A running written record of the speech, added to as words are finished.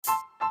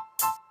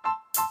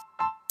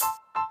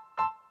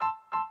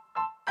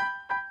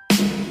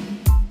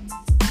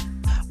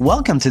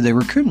Welcome to the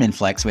Recruitment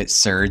Flex with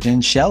Serge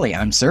and Shelley.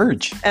 I'm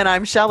Serge. And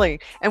I'm Shelley.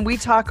 And we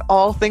talk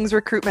all things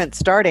recruitment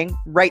starting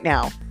right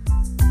now.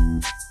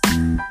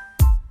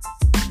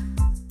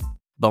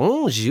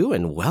 Bonjour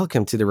and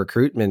welcome to the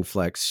Recruitment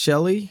Flex.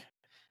 Shelley,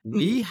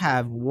 we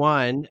have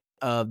one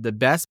of the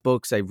best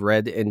books I've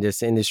read in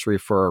this industry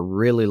for a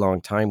really long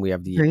time. We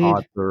have the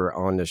author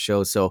on the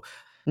show. So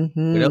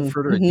without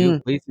further ado,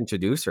 please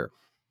introduce her.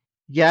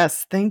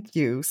 Yes, thank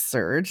you,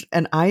 Serge.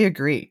 And I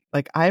agree.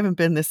 I haven't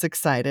been this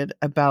excited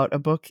about a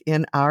book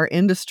in our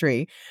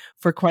industry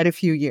for quite a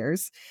few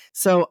years.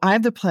 So I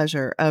have the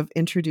pleasure of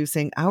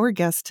introducing our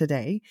guest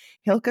today,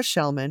 Hilke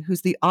Schellmann,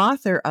 who's the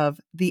author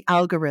of The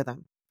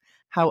Algorithm: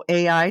 How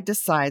AI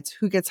Decides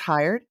Who Gets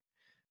Hired,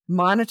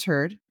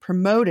 Monitored,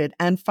 Promoted,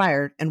 and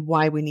Fired, and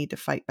Why We Need to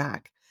Fight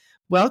Back.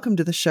 Welcome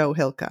to the show,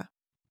 Hilke.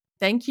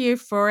 Thank you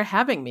for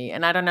having me.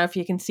 And I don't know if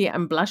you can see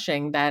I'm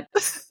blushing that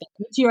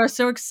you are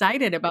so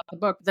excited about the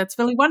book. That's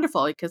really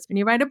wonderful because when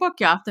you write a book,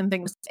 you often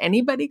think, is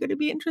anybody going to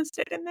be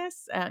interested in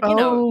this?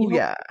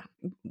 Yeah.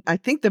 I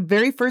think the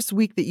very first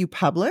week that you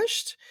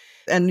published,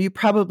 and you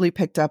probably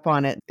picked up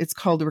on it, it's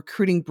called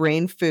Recruiting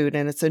Brain Food,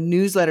 and it's a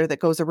newsletter that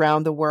goes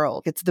around the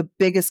world. It's the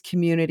biggest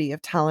community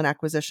of talent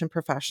acquisition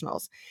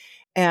professionals.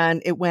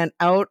 And it went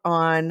out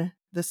on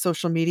the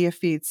social media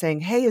feed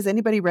saying, hey, has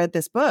anybody read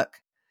this book?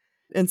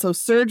 And so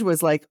Serge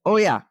was like, oh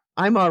yeah,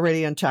 I'm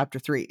already on chapter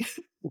 3.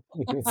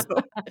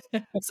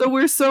 So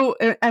we're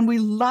and we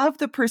love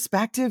the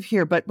perspective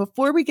here. But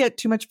before we get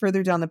too much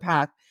further down the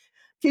path,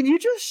 can you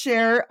just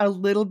share a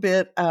little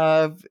bit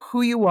of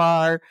who you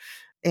are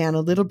and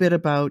a little bit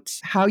about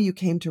how you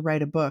came to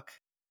write a book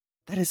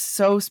that is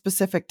so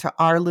specific to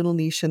our little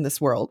niche in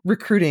this world,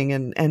 recruiting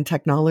and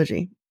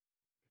technology?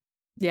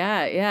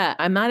 Yeah.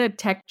 I'm not a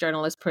tech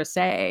journalist per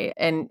se.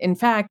 And in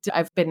fact,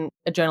 I've been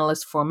a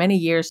journalist for many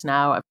years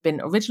now. I've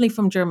been originally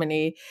from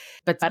Germany,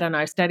 but I don't know,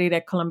 I studied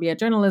at Columbia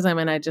Journalism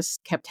and I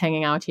just kept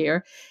hanging out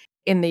here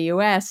in the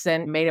US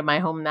and made it my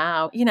home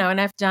now.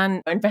 And I've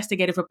done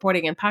investigative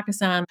reporting in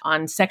Pakistan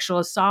on sexual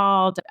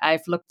assault.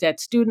 I've looked at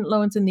student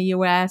loans in the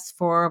US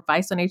for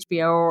Vice on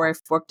HBO, or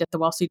I've worked at the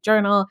Wall Street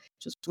Journal,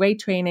 which was great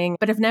training,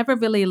 but I've never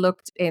really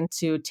looked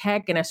into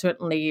tech. And I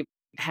certainly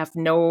have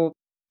no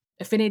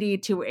affinity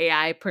to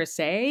AI per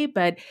se,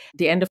 but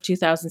the end of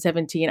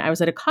 2017, I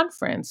was at a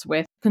conference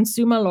with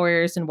consumer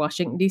lawyers in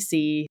Washington,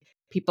 D.C.,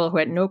 people who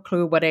had no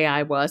clue what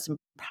AI was and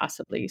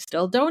possibly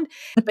still don't.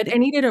 But I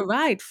needed a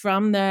ride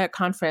from the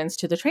conference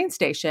to the train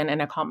station,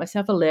 and I called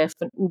myself a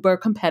Lyft, an Uber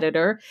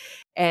competitor.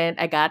 And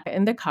I got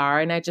in the car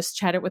and I just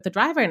chatted with the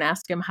driver and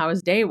asked him how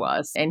his day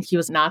was. And he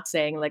was not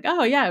saying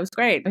oh, yeah, it was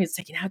great. He's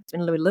like, it's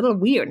been a little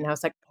weird. And I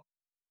was like,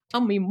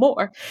 tell me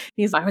more.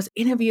 He's like, I was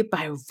interviewed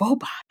by a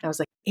robot. I was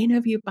like,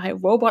 interviewed by a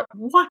robot?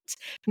 What?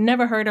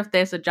 Never heard of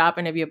this, a job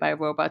interview by a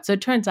robot. So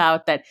it turns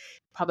out that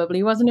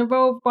probably wasn't a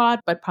robot,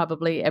 but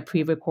probably a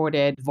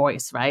pre-recorded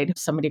voice, right?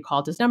 Somebody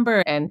called his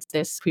number and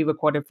this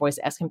pre-recorded voice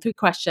asked him 3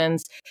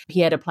 questions.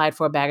 He had applied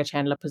for a baggage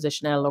handler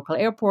position at a local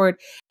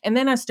airport. And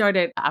then I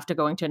started, after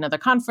going to another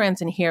conference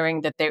and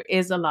hearing that there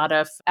is a lot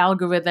of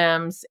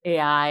algorithms,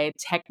 AI,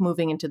 tech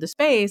moving into the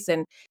space,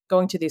 and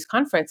going to these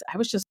conferences, I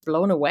was just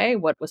blown away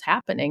what was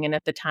happening. And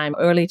at the time,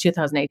 early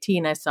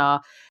 2018, I saw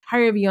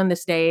HireVue on the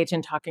stage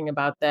and talking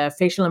about the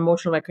facial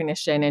emotional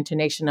recognition,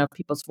 intonation of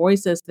people's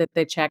voices that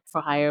they check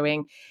for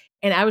hiring.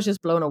 And I was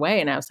just blown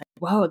away. And I was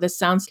like, whoa, this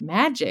sounds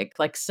magic.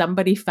 Like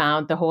somebody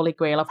found the holy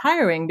grail of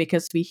hiring,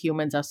 because we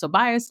humans are so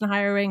biased in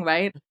hiring,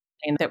 right?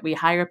 And that we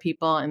hire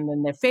people and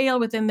then they fail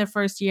within their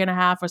first year and a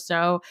half or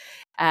so.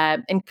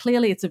 And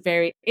clearly it's a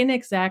very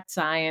inexact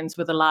science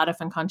with a lot of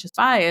unconscious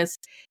bias.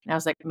 And I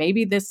was like,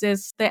 maybe this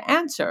is the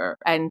answer.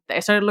 And I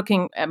started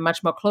looking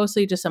much more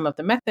closely to some of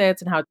the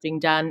methods and how it's being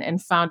done,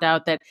 and found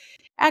out that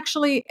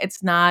actually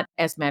it's not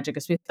as magic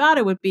as we thought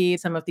it would be.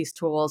 Some of these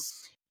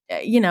tools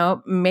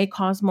may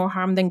cause more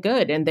harm than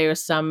good. And there are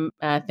some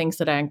things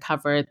that I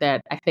uncovered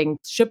that I think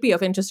should be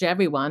of interest to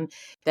everyone,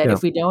 that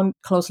if we don't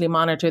closely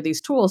monitor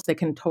these tools, they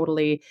can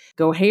totally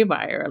go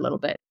haywire a little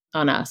bit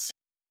on us.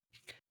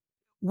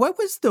 What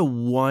was the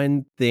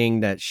one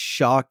thing that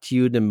shocked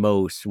you the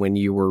most when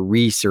you were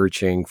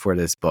researching for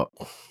this book?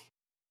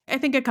 I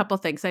think a couple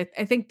of things. I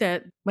think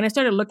that when I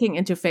started looking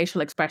into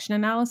facial expression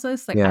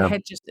analysis, I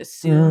had just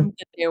assumed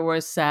that there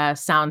was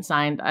sound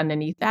sign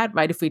underneath that,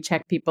 right? If we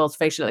check people's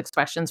facial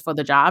expressions for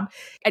the job,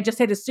 I just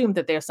had assumed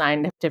that there's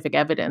scientific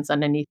evidence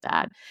underneath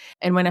that.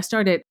 And when I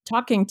started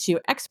talking to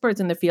experts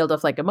in the field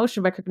of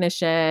emotion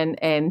recognition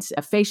and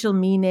facial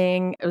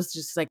meaning, it was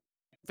just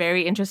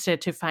very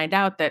interested to find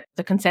out that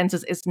the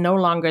consensus is no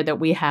longer that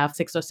we have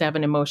 6 or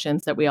 7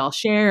 emotions that we all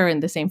share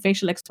and the same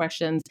facial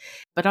expressions,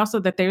 but also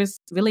that there's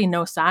really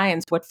no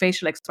science what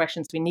facial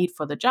expressions we need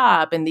for the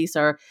job. And these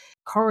are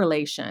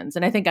correlations.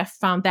 And I think I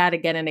found that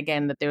again and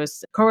again, that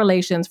there's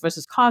correlations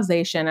versus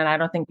causation. And I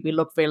don't think we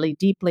look really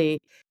deeply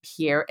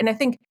here. And I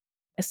think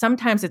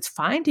sometimes it's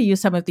fine to use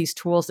some of these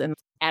tools in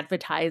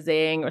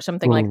advertising or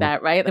something like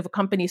that, right? If a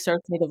company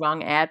serves me the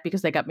wrong ad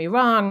because they got me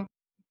wrong,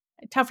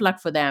 tough luck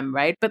for them,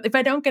 right? But if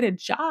I don't get a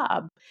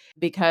job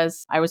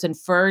because I was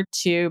inferred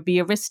to be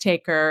a risk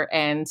taker,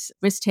 and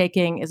risk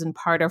taking isn't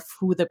part of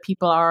who the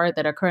people are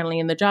that are currently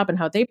in the job and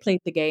how they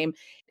played the game,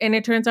 and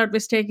it turns out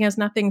risk taking has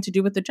nothing to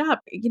do with the job,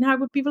 I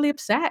would be really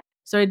upset.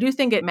 So I do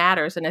think it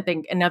matters. And I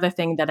think another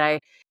thing that I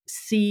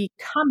see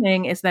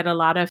coming is that a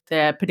lot of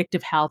the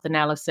predictive health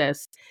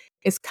analysis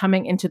is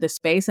coming into the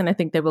space. And I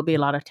think there will be a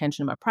lot of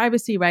tension about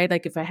privacy, right?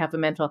 Like if I have a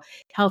mental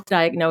health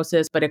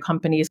diagnosis, but a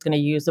company is going to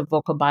use a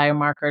vocal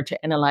biomarker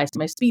to analyze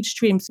my speech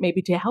streams,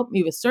 maybe to help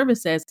me with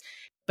services.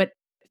 But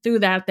through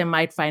that, they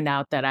might find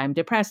out that I'm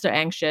depressed or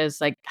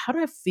anxious. Like, how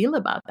do I feel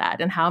about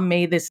that? And how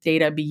may this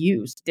data be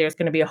used? There's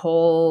going to be a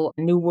whole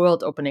new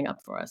world opening up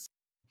for us.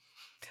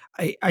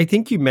 I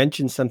think you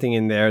mentioned something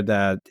in there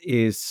that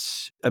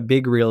is a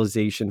big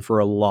realization for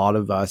a lot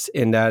of us.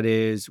 And that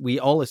is, we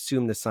all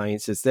assume the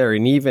science is there.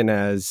 And even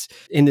as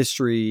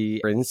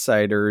industry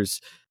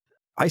insiders,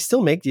 I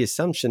still make the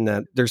assumption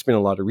that there's been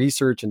a lot of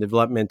research and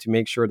development to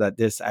make sure that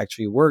this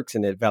actually works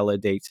and it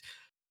validates.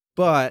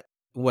 But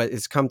what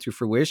has come to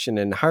fruition,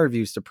 and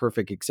HireVue is the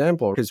perfect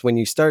example, because when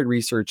you start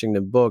researching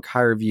the book,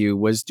 HireVue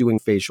was doing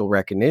facial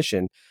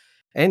recognition.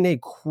 And they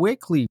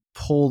quickly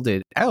pulled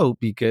it out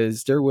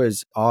because there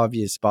was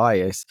obvious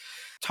bias.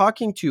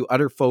 Talking to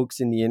other folks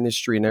in the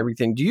industry and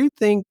everything, do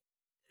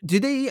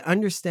they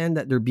understand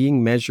that they're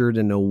being measured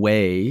in a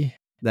way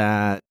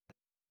that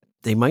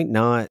they might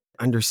not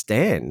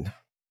understand?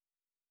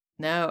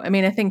 No, I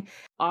mean, I think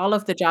all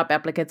of the job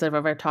applicants I've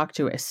ever talked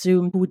to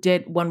assume who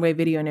did one-way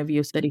video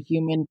interviews that a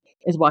human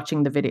is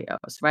watching the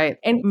videos, right?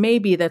 And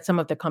maybe that some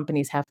of the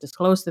companies have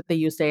disclosed that they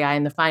use AI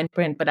in the fine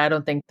print, but I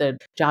don't think the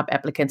job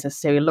applicants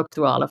necessarily look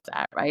through all of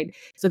that, right?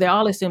 So they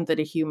all assume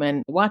that a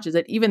human watches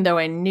it, even though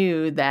I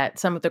knew that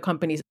some of the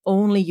companies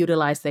only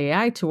utilize the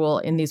AI tool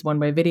in these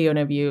one-way video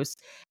interviews.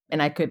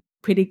 And I could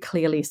pretty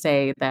clearly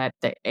say that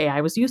the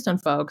AI was used on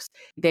folks.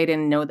 They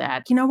didn't know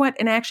that. You know what?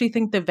 And I actually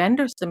think the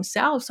vendors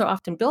themselves so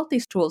often built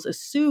these tools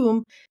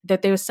assume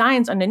that there's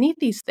science underneath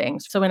these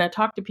things. So when I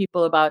talk to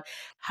people about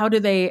how do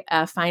they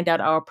find out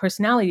our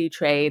personality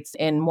traits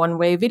in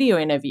one-way video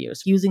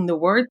interviews using the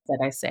words that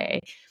I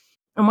say,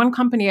 and one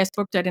company I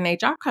spoke to at an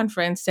HR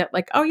conference said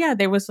like, oh yeah,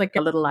 there was like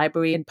a little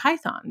library in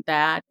Python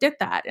that did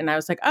that. And I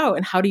was like, oh,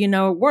 and how do you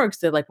know it works?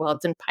 They're like, well,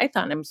 it's in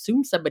Python. I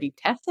assume somebody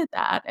tested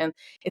that and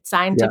it's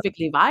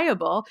scientifically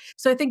viable.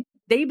 So I think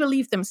they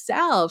believe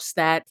themselves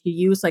that you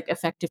use like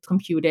effective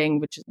computing,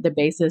 which is the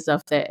basis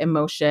of the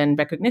emotion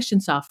recognition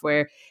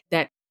software,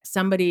 that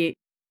somebody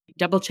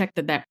double checked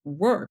that that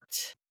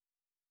worked.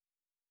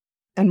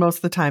 And most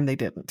of the time they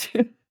didn't.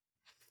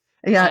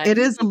 Yeah, it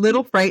is a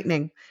little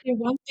frightening.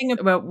 One thing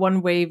about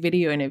one-way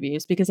video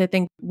interviews, because I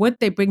think what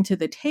they bring to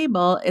the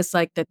table is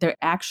like that they're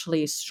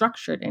actually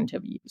structured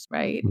interviews,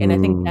 right? And I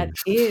think that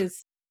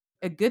is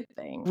a good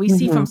thing. We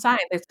see from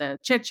science, it's the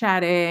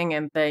chit-chatting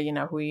and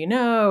the, who you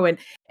know,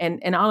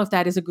 and all of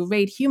that is a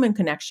great human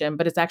connection,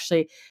 but it's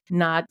actually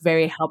not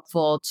very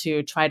helpful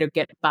to try to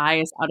get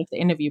bias out of the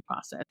interview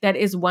process. That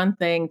is one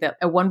thing that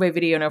a one-way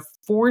video interview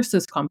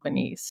forces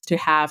companies to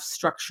have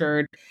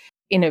structured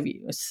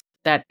interviews.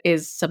 That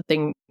is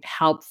something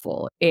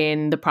helpful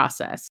in the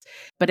process.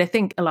 But I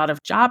think a lot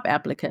of job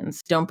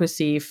applicants don't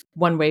perceive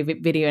one-way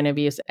video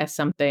interviews as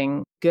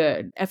something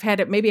good. I've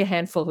had maybe a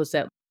handful who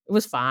said, it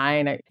was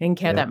fine. I didn't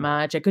care that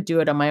much. I could do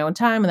it on my own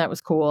time and that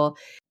was cool.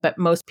 But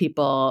most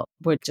people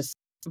were just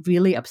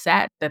really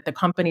upset that the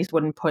companies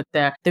wouldn't put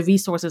the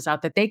resources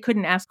out, that they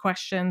couldn't ask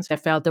questions. I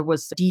felt it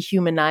was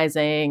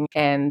dehumanizing.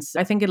 And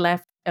I think it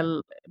left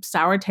a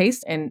sour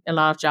taste in a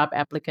lot of job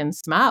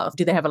applicants' mouths.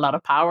 Do they have a lot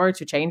of power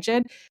to change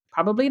it?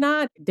 Probably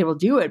not. They will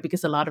do it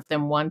because a lot of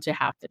them want to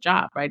have the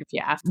job, right? If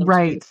you ask them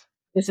to do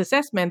this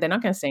assessment, they're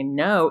not going to say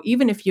no.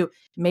 Even if you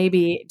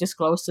maybe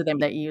disclose to them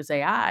that you use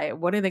AI,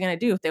 what are they going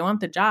to do? If they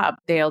want the job,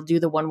 they'll do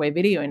the one-way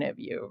video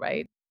interview,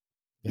 right?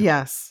 Yeah.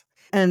 Yes.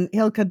 And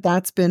Hilke,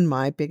 that's been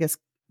my biggest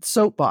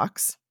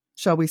soapbox,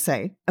 shall we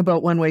say,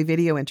 about one-way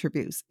video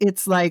interviews.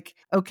 It's like,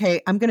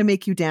 okay, I'm going to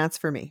make you dance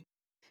for me.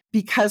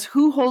 Because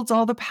who holds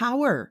all the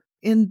power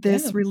in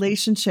this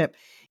relationship?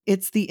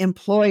 It's the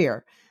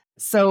employer.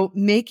 So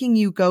making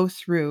you go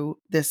through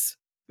this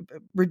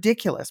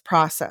ridiculous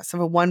process of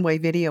a one-way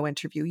video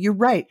interview, you're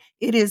right.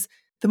 It is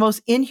the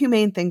most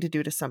inhumane thing to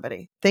do to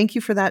somebody. Thank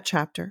you for that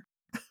chapter.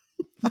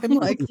 I'm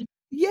like,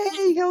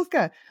 yay,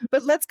 Hilke.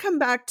 But let's come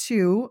back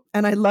to,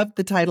 and I love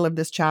the title of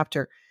this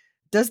chapter,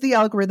 Does the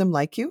Algorithm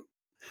Like You?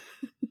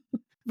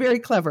 Very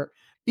clever,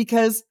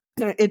 because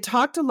it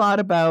talked a lot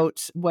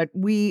about what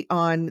we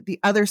on the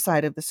other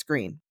side of the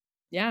screen.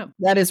 Yeah.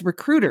 That is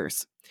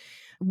recruiters.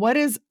 What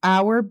is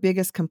our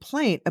biggest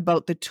complaint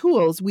about the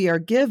tools we are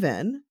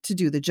given to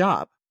do the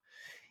job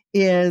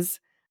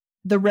is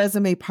the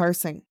resume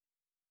parsing,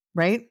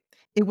 right?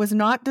 It was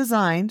not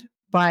designed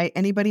by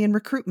anybody in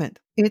recruitment.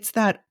 It's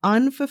that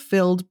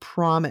unfulfilled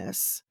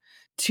promise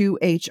to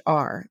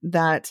HR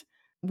that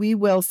we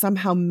will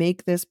somehow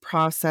make this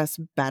process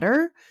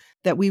better,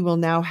 that we will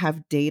now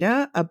have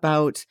data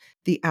about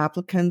the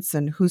applicants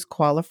and who's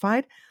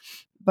qualified.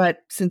 But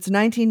since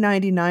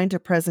 1999 to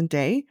present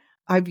day,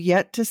 I've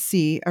yet to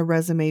see a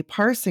resume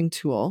parsing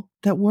tool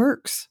that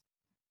works.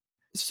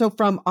 So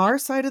from our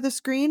side of the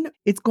screen,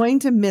 it's going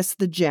to miss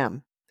the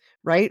gem,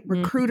 right?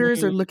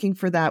 Recruiters are Mhm. looking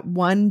for that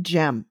one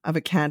gem of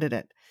a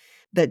candidate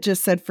that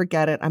just said,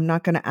 forget it. I'm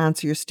not going to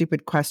answer your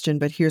stupid question,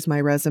 but here's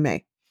my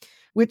resume,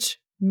 which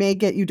may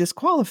get you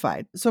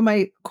disqualified. So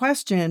my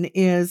question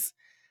is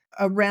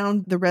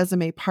around the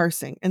resume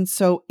parsing. And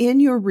so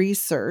in your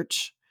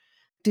research,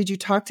 did you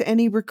talk to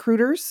any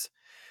recruiters?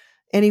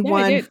 Yeah, I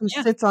Anyone did. who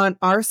Yeah. sits on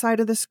our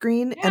side of the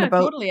screen and Yeah,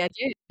 about totally. I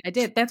did. I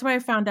did. That's why I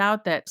found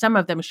out that some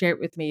of them shared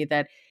with me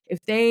that if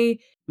they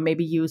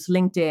maybe use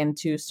LinkedIn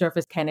to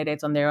surface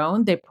candidates on their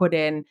own, they put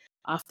in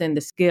often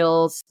the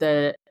skills,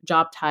 the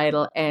job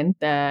title, and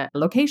the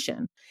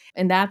location.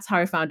 And that's how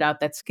I found out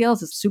that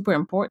skills is super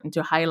important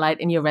to highlight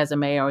in your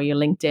resume or your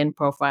LinkedIn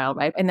profile,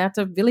 right? And that's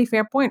a really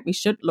fair point. We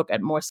should look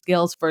at more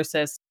skills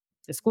versus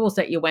the schools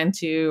that you went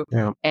to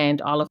Yeah.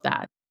 and all of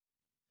that.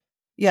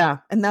 Yeah,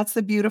 and that's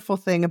the beautiful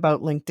thing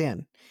about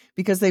LinkedIn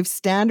because they've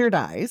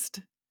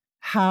standardized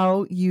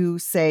how you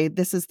say,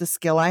 this is the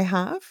skill I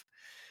have.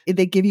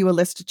 They give you a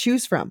list to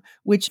choose from,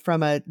 which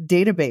from a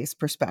database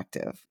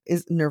perspective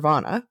is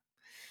nirvana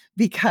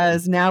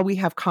because now we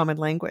have common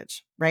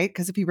language, right?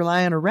 Because if you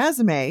rely on a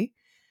resume,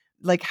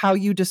 like how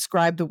you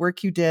describe the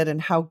work you did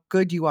and how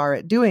good you are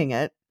at doing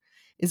it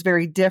is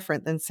very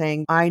different than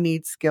saying, I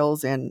need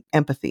skills in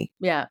empathy.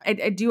 Yeah,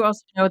 I do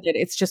also know that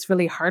it's just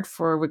really hard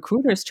for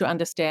recruiters to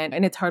understand,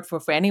 and it's hard for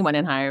anyone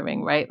in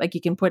hiring, right? Like you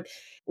can put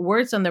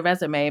words on the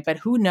resume, but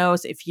who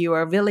knows if you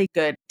are a really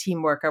good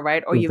team worker,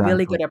 right? Or you're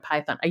really Exactly. good at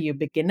Python. Are you a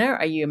beginner?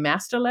 Are you a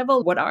master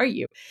level? What are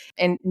you?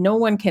 And no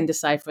one can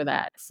decipher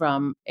that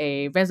from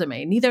a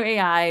resume. Neither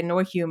AI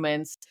nor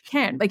humans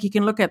can. Like you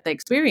can look at the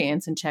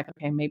experience and check,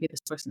 okay, maybe this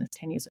person is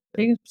 10 years of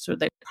experience, so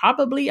they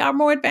probably are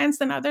more advanced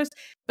than others,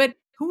 but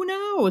who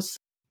knows?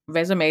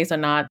 Resumes are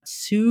not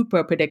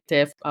super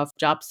predictive of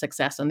job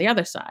success on the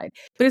other side,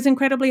 but it's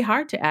incredibly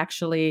hard to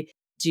actually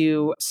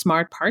do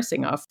smart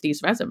parsing of these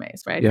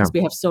resumes, right? Yeah. Because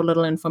we have so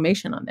little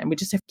information on them. We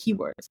just have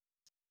keywords.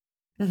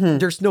 Mhm.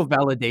 There's no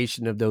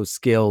validation of those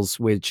skills,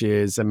 which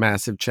is a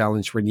massive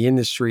challenge for the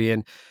industry.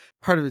 And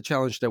part of the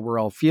challenge that we're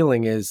all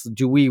feeling is,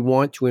 do we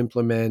want to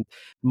implement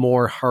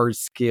more hard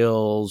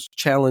skills,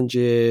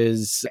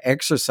 challenges,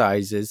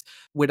 exercises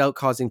without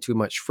causing too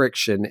much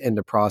friction in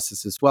the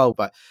process as well?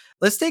 But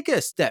let's take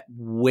a step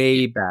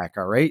way back.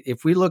 All right.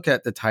 If we look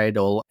at the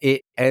title,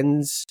 it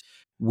ends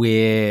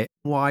with,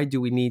 why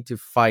do we need to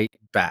fight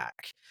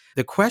back?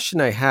 The question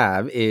I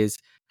have is,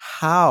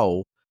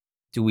 how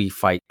do we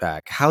fight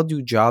back? How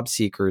do job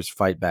seekers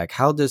fight back?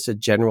 How does the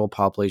general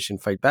population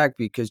fight back?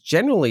 Because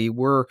generally,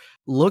 we're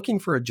looking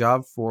for a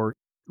job for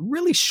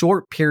really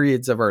short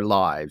periods of our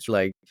lives,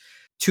 like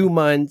 2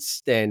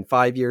 months, then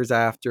 5 years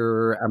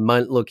after, a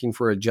month looking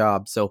for a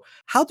job. So,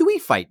 how do we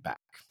fight back?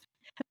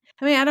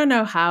 I mean, I don't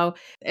know how,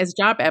 as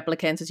job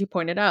applicants, as you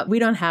pointed out, we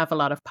don't have a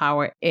lot of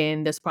power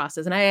in this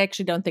process. And I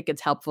actually don't think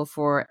it's helpful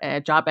for a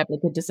job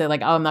applicant to say,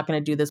 like, oh, I'm not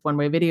going to do this one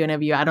way video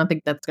interview. I don't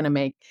think that's going to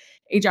make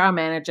HR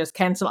managers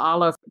cancel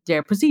all of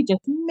their procedures.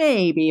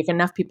 Maybe if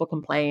enough people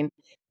complain,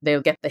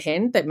 they'll get the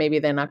hint that maybe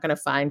they're not going to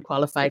find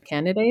qualified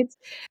candidates.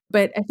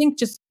 But I think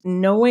just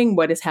knowing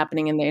what is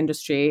happening in the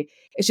industry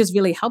is just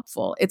really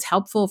helpful. It's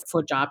helpful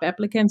for job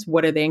applicants.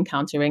 What are they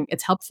encountering?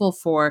 It's helpful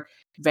for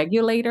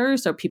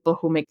regulators or people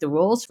who make the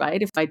rules,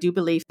 right? If I do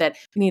believe that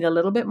we need a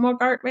little bit more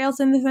guardrails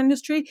in this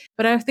industry,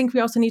 but I think we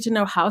also need to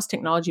know how's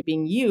technology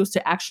being used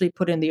to actually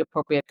put in the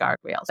appropriate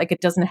guardrails. Like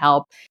it doesn't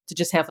help to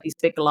just have these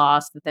big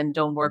laws that then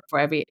don't work for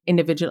every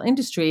individual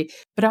industry.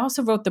 But I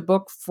also wrote the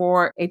book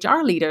for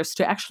HR leaders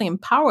to actually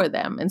empower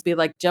them and be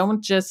like,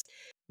 don't just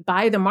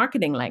buy the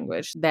marketing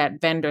language that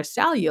vendors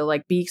sell you,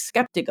 like be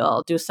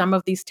skeptical, do some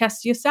of these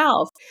tests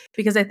yourself,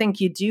 because I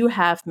think you do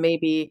have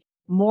maybe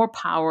more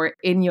power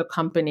in your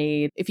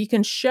company. If you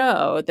can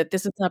show that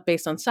this is not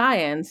based on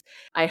science,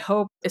 I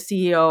hope a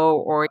CEO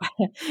or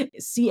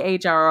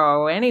CHRO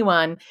or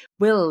anyone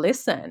will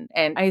listen.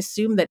 And I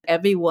assume that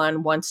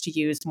everyone wants to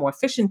use more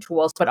efficient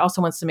tools, but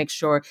also wants to make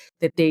sure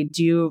that they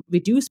do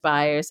reduce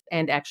bias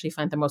and actually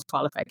find the most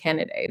qualified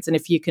candidates. And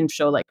if you can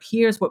show, like,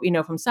 here's what we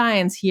know from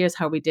science, here's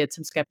how we did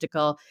some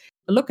skeptical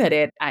look at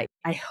it, I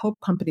hope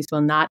companies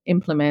will not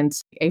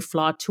implement a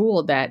flawed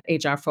tool that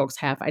HR folks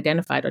have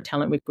identified or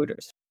talent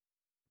recruiters.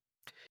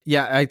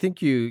 Yeah, I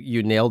think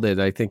you nailed it.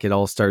 I think it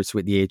all starts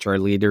with the HR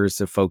leaders,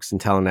 the folks in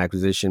talent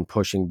acquisition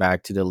pushing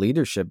back to the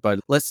leadership.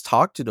 But let's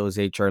talk to those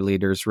HR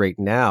leaders right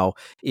now.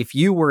 If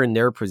you were in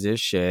their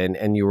position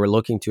and you were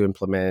looking to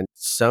implement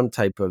some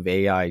type of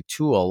AI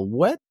tool,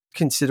 what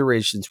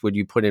considerations would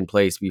you put in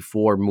place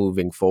before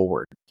moving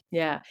forward?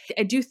 Yeah,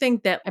 I do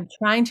think that I'm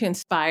trying to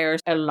inspire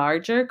a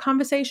larger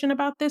conversation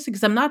about this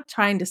because I'm not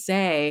trying to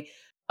say,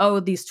 oh,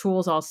 these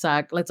tools all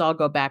suck. Let's all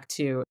go back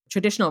to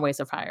traditional ways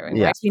of hiring,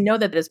 Yeah. right? We know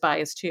that there's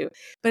bias too,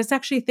 but it's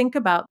actually think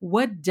about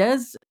what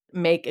does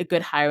make a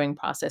good hiring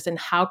process, and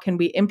how can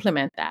we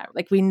implement that?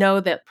 Like, we know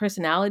that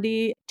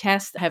personality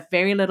tests have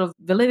very little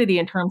validity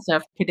in terms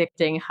of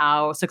predicting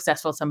how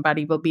successful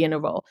somebody will be in a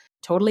role.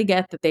 Totally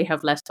get that they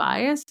have less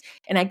bias.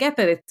 And I get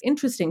that it's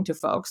interesting to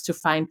folks to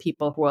find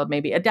people who are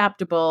maybe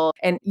adaptable,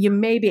 and you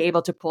may be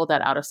able to pull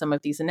that out of some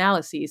of these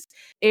analyses.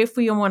 If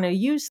we want to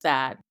use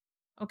that,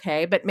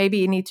 okay, but maybe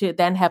you need to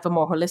then have a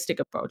more holistic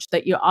approach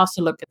that you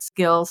also look at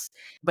skills.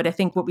 But I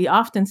think what we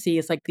often see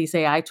is like these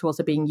AI tools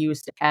are being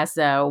used as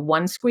a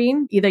one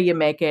screen. Either you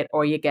make it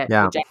or you get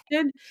Yeah.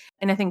 rejected.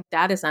 And I think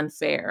that is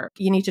unfair.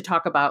 You need to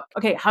talk about,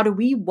 okay, how do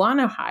we want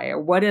to hire?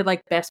 What are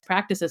like best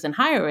practices in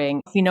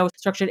hiring? If you know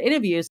structured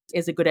interviews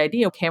is a good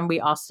idea, can we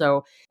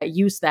also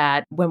use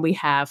that when we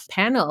have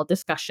panel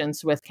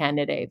discussions with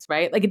candidates,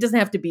 right? Like, it doesn't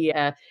have to be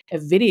a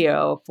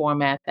video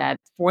format that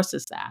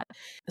forces that.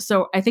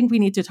 So I think we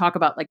need to talk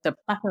about like the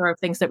plethora of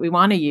things that we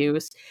want to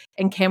use.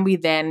 And can we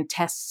then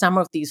test some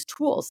of these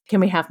tools? Can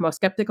we have more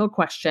skeptical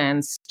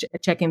questions,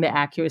 checking the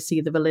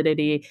accuracy, the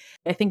validity?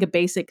 I think a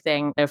basic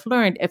thing I've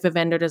learned, if a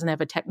vendor doesn't have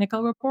a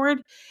technical report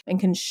and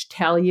can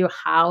tell you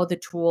how the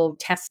tool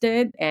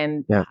tested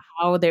and Yeah.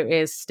 how there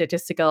is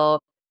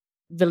statistical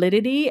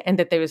validity and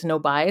that there is no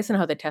bias in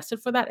how they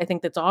tested for that, I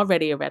think that's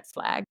already a red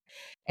flag.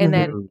 And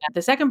then Mhm.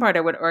 the second part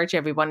I would urge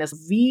everyone is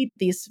read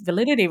these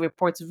validity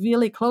reports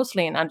really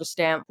closely and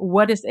understand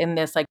what is in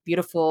this like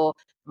beautiful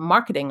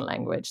marketing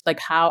language. Like,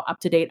 how up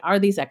to date are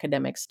these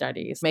academic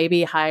studies?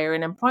 Maybe hire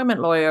an employment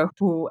lawyer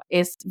who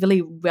is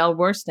really well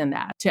versed in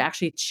that to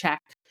actually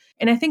check.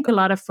 And I think a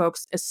lot of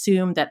folks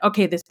assume that,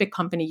 okay, this big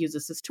company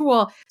uses this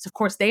tool, so of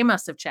course they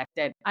must have checked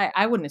it.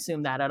 I wouldn't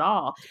assume that at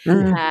all.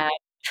 Mhm.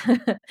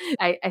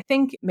 I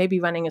think maybe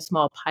running a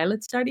small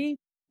pilot study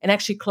and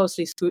actually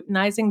closely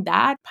scrutinizing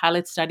that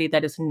pilot study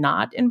that is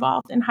not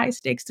involved in high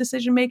stakes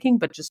decision making,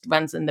 but just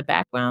runs in the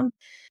background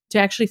to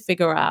actually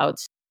figure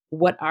out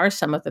what are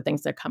some of the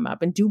things that come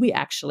up. And do we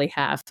actually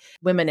have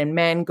women and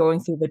men going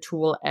through the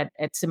tool at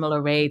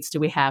similar rates? Do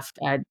we have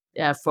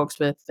folks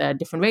with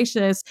different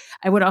races?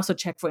 I would also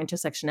check for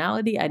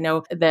intersectionality. I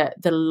know the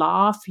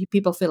law,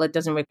 people feel it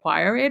doesn't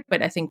require it,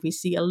 but I think we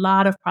see a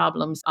lot of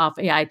problems of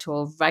AI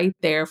tool right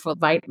there for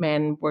white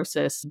men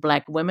versus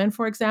Black women,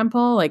 for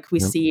example. Like, we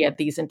Yeah. see at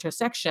these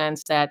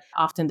intersections that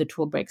often the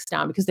tool breaks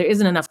down because there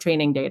isn't enough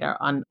training data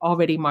on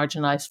already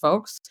marginalized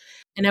folks.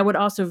 And I would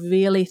also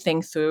really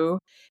think through,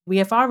 we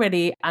have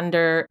already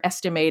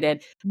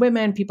underestimated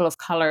women, people of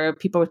color,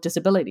 people with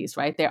disabilities,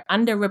 right? They're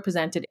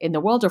underrepresented in the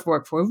world of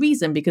work for a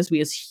reason, because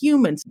we as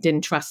humans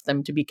didn't trust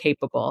them to be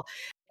capable.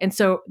 And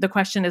so the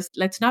question is,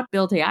 let's not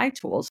build AI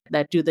tools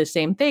that do the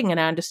same thing. And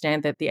I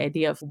understand that the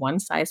idea of one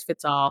size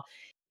fits all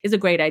is a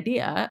great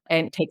idea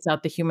and takes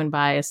out the human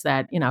bias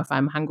that, if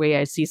I'm hungry,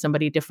 I see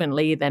somebody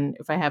differently than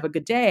if I have a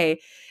good day.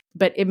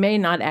 But it may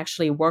not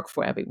actually work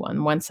for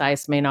everyone. One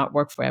size may not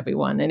work for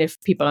everyone. And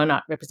if people are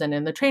not represented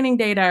in the training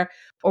data,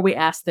 or we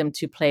ask them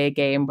to play a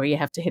game where you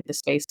have to hit the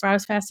space bar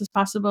as fast as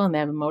possible and they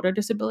have a motor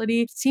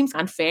disability, it seems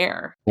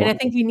unfair. And I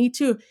think we need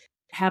to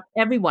have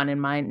everyone in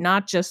mind,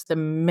 not just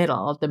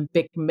the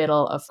big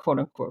middle of quote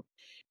unquote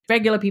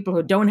regular people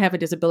who don't have a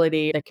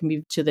disability that can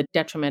be to the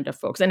detriment of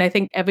folks. And I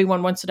think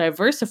everyone wants to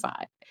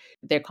diversify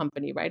their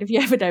company, right? If you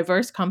have a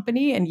diverse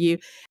company and you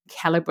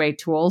calibrate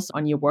tools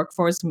on your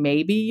workforce,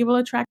 maybe you will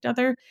attract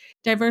other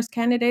diverse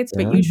candidates.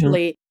 But Yeah.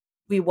 usually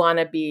we want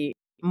to be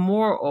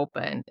more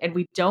open, and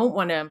we don't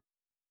want to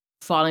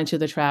fall into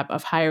the trap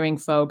of hiring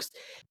folks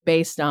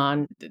based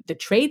on the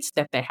traits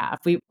that they have.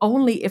 We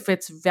only if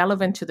it's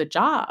relevant to the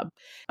job.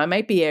 I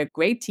might be a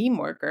great team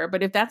worker,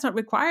 but if that's not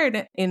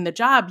required in the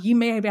job, you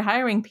may be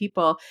hiring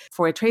people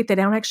for a trait they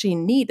don't actually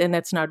need and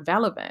that's not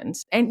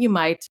relevant. And you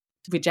might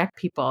reject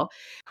people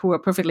who are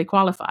perfectly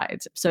qualified.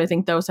 So I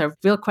think those are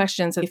real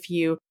questions. If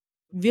you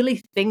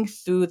really think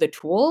through the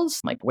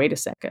tools, like, wait a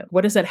second,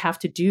 what does that have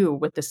to do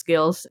with the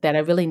skills that I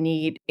really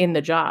need in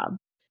the job?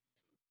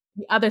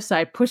 The other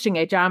side, pushing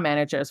HR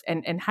managers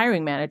and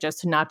hiring managers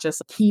to not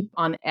just keep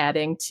on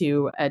adding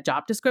to a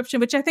job description,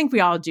 which I think we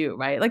all do,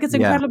 right? Like, it's Yeah.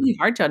 incredibly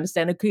hard to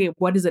understand, okay,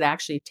 what does it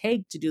actually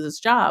take to do this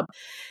job?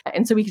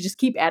 And so we could just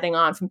keep adding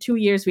on. From 2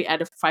 years, we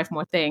added 5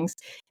 more things.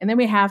 And then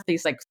we have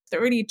these like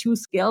 32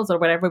 skills or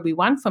whatever we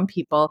want from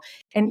people.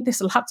 And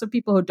there's lots of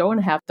people who don't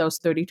have those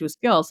 32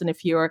 skills. And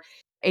if you're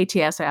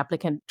ATS or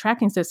applicant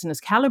tracking system is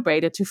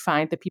calibrated to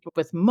find the people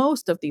with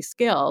most of these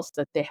skills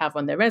that they have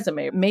on their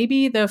resume.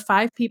 Maybe the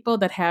 5 people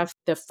that have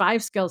the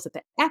 5 skills that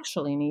they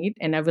actually need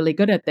and are really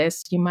good at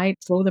this, you might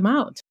throw them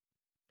out.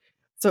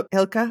 So,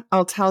 Hilke,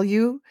 I'll tell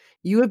you,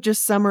 you have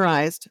just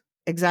summarized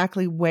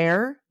exactly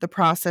where the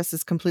process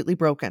is completely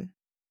broken,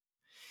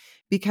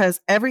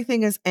 because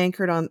everything is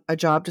anchored on a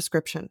job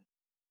description.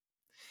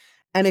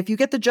 And if you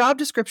get the job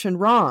description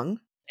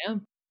wrong, Yeah.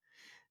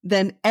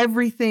 then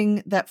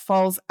everything that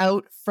falls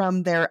out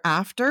from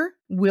thereafter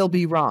will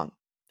be wrong.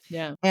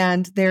 Yeah.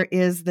 And there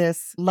is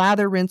this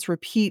lather, rinse,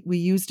 repeat. We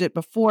used it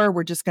before.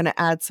 We're just going to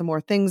add some more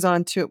things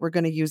onto it. We're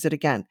going to use it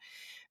again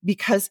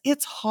because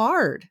it's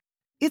hard.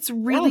 It's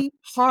really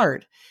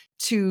hard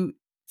to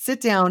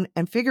sit down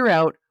and figure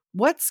out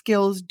what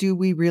skills do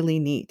we really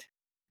need.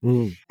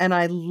 Mm. And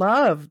I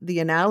love the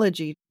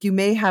analogy. You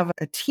may have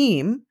a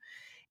team,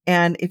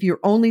 and if you're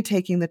only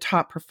taking the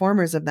top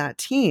performers of that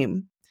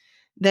team,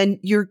 then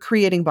you're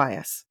creating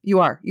bias.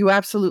 You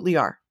absolutely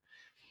are.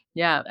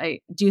 Yeah,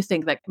 I do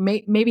think that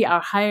maybe our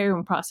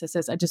hiring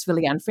processes are just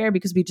really unfair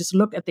because we just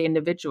look at the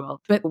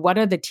individual. But what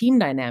are the team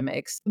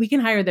dynamics? We can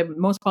hire the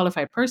most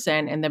qualified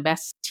person and the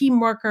best team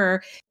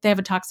worker. They have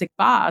a toxic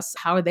boss.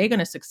 How are they going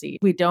to succeed?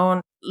 We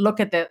don't look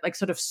at the like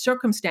sort of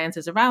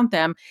circumstances around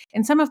them.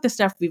 And some of the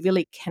stuff we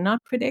really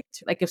cannot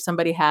predict. Like if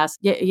somebody has,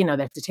 they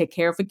have to take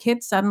care of a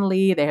kid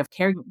suddenly, they have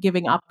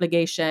caregiving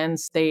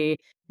obligations, they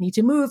need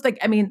to move. Like,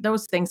 I mean,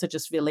 those things are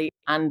just really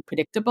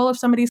unpredictable if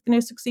somebody's going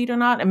to succeed or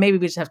not. And maybe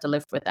we just have to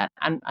live with that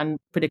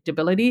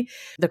unpredictability.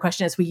 The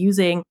question is, we're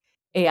using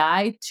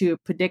AI to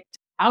predict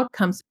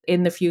outcomes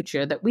in the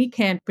future that we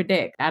can't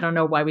predict. I don't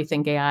know why we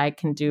think AI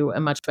can do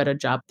a much better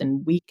job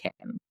than we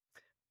can.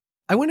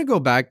 I want to go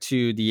back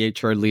to the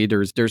HR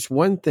leaders. There's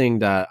one thing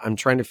that I'm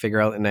trying to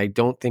figure out, and I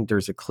don't think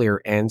there's a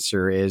clear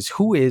answer, is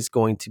who is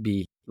going to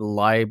be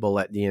liable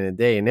at the end of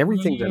the day. And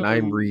everything that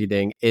I'm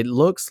reading, it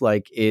looks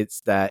like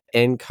it's that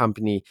end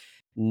company,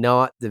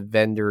 not the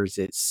vendors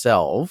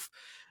itself.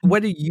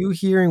 What are you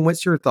hearing?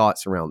 What's your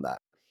thoughts around that?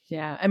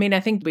 Yeah. I mean, I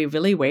think we're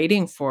really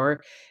waiting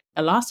for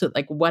a lawsuit.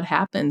 Like, what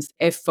happens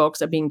if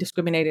folks are being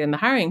discriminated in the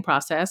hiring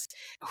process?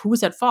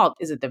 Who's at fault?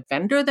 Is it the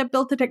vendor that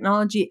built the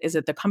technology? Is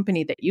it the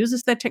company that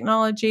uses the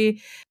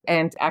technology?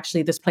 And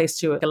actually, this plays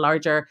to a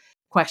larger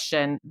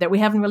question that we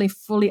haven't really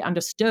fully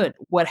understood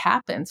what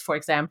happens. For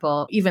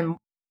example, even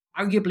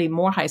arguably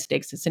more high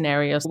stakes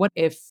scenarios. What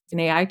if an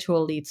AI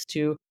tool leads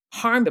to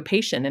harm a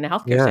patient in a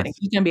healthcare setting? Yes.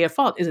 Who can be at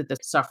fault? Is it the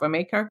software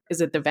maker?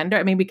 Is it the vendor?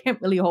 I mean, we can't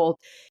really hold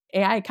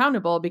AI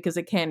accountable because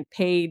it can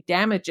pay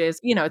damages.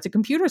 It's a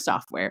computer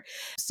software.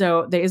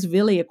 So there is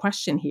really a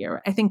question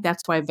here. I think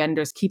that's why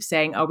vendors keep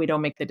saying, oh, we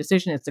don't make the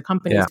decision. It's the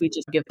companies. Yeah. We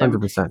just give them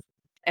 100%.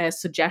 a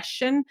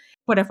suggestion.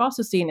 What I've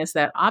also seen is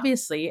that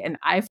obviously, and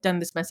I've done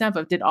this myself,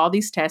 I've did all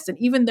these tests. And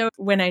even though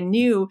when I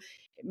knew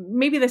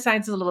maybe the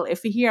science is a little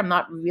iffy here, I'm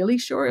not really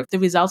sure if the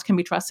results can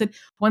be trusted.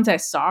 Once I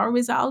saw a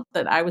result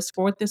that I was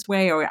scored this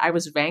way or I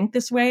was ranked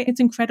this way, it's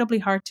incredibly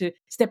hard to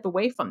step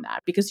away from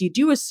that because you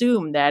do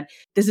assume that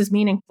this is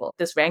meaningful.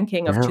 This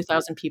ranking of Yeah.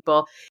 2,000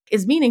 people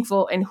is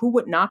meaningful. And who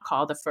would not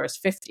call the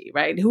first 50,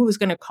 right? Who was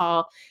going to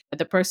call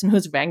the person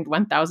who's ranked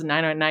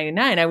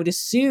 1,999? I would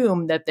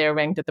assume that they're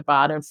ranked at the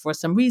bottom for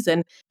some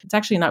reason. It's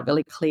actually not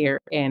really clear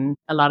in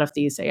a lot of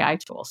these AI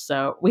tools.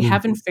 So we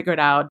haven't figured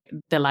out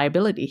the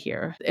liability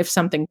here if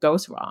something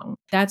goes wrong.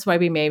 That's why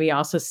we maybe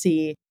also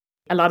see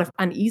a lot of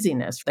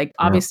uneasiness. Like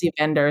obviously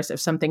vendors, if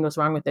something goes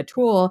wrong with the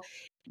tool,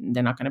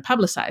 they're not going to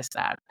publicize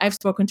that. I've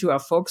spoken to our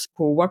folks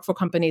who work for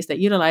companies that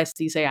utilize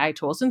these AI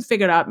tools and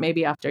figured out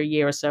maybe after a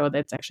year or so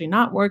that's actually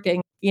not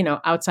working.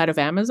 Outside of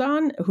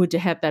Amazon, who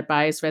had that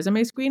biased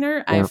resume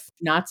screener, I've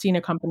not seen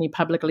a company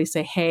publicly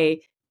say,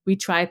 hey, we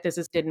tried this,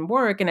 it didn't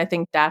work. And I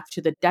think that's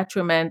to the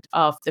detriment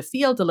of the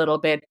field a little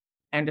bit.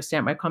 I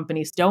understand why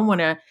companies don't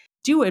want to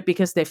do it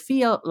because they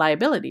feel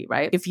liability,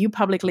 right? If you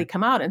publicly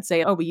come out and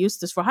say, oh, we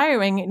used this for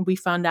hiring and we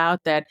found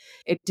out that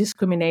it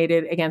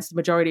discriminated against the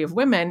majority of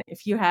women,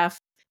 if you have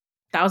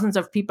thousands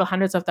of people,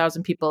 hundreds of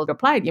thousands of people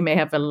applied, you may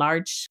have a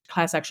large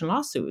class action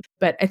lawsuit.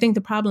 But I think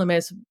the problem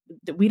is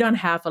that we don't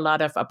have a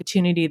lot of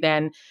opportunity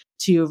then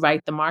to right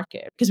the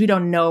market because we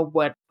don't know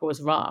what goes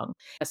wrong.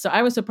 So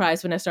I was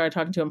surprised when I started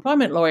talking to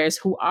employment lawyers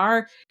who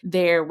are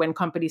there when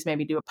companies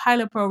maybe do a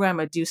pilot program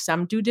or do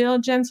some due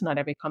diligence. Not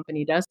every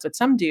company does, but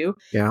some do.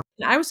 Yeah.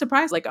 And I was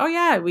surprised, like, oh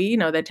yeah,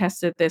 they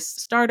tested this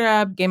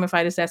startup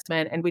gamified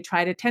assessment and we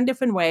tried it 10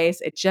 different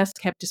ways. It just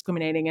kept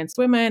discriminating against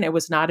women. It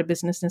was not a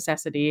business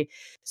necessity.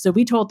 So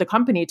we told the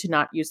company to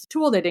not use the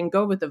tool. They didn't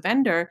go with the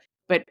vendor,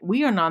 but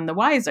we are none the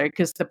wiser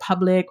because the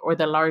public or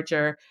the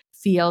larger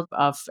field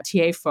of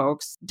TA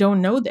folks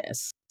don't know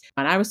this.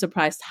 And I was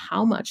surprised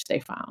how much they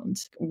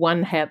found.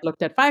 One had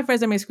looked at 5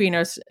 resume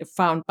screeners,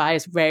 found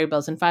bias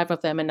variables in 5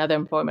 of them. Another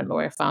employment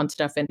lawyer found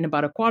stuff in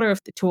about a quarter of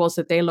the tools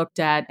that they looked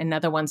at.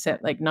 Another one said,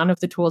 like, none of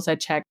the tools I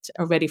checked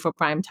are ready for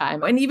prime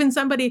time. And even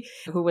somebody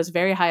who was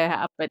very high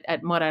up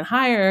at Modern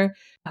Hire,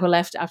 who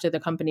left after the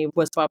company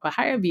was bought by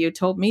HireVue,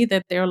 told me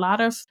that there are a lot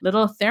of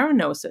little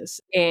Theranos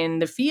in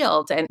the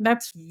field. And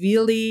that's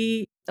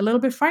really a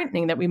little bit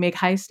frightening that we make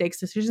high stakes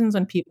decisions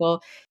on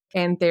people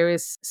and there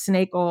is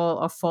snake oil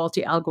or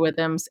faulty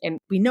algorithms and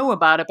we know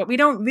about it, but we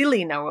don't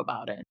really know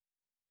about it.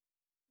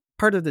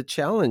 Part of the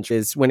challenge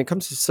is when it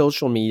comes to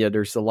social media,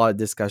 there's a lot of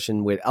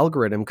discussion with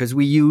algorithm because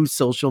we use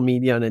social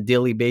media on a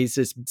daily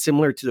basis,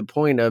 similar to the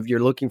point of you're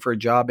looking for a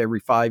job every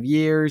 5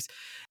 years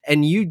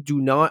and you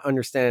do not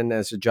understand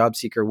as a job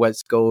seeker what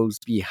goes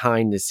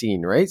behind the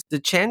scene, right? The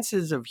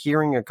chances of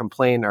hearing a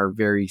complaint are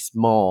very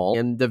small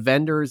and the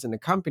vendors and the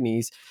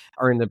companies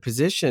are in the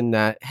position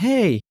that,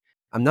 hey,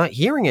 I'm not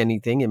hearing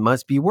anything. It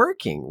must be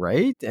working,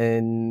 right?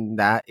 And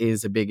that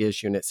is a big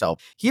issue in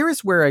itself. Here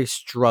is where I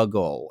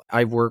struggle.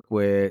 I've worked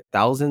with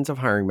thousands of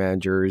hiring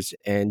managers,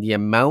 and the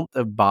amount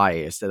of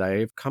bias that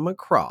I've come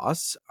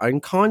across,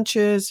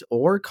 unconscious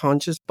or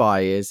conscious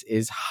bias,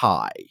 is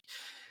high.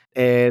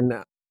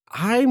 And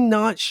I'm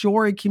not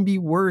sure it can be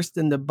worse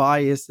than the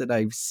bias that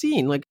I've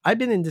seen. Like, I've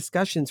been in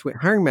discussions with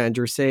hiring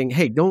managers saying,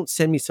 hey, don't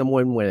send me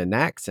someone with an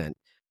accent.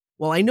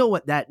 Well, I know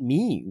what that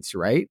means,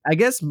 right? I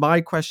guess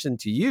my question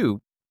to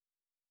you,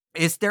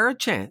 is there a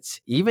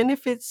chance, even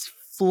if it's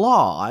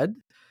flawed,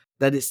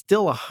 that it's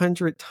still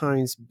 100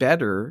 times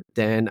better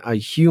than a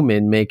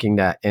human making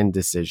that end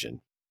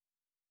decision?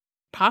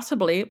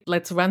 Possibly.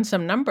 Let's run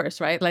some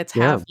numbers, right? Let's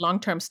Yeah. have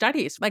long-term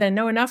studies. Like I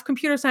know enough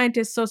computer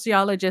scientists,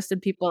 sociologists,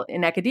 and people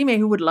in academia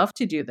who would love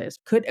to do this.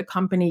 Could a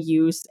company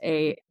use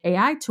a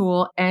AI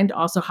tool and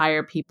also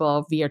hire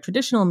people via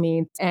traditional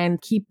means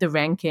and keep the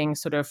ranking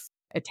sort of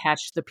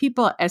attached to the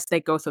people as they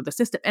go through the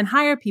system and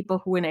hire people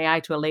who in AI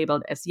tool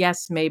labeled as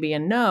yes, maybe,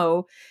 and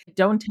no,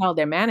 don't tell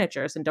their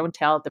managers and don't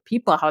tell the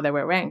people how they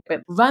were ranked, but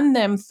run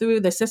them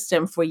through the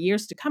system for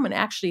years to come and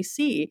actually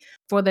see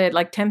for the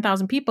like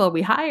 10,000 people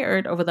we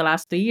hired over the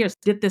last 3 years,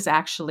 did this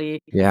actually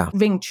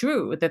ring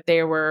true that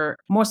they were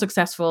more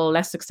successful,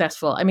 less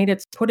successful? I mean,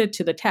 it's put it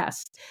to the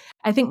test.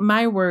 I think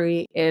my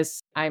worry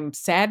is I'm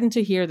saddened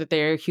to hear that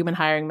there are human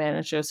hiring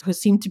managers who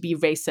seem to be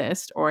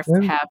racist or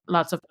have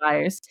lots of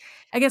bias.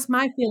 I guess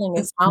my feeling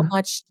is how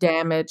much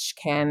damage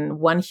can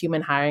one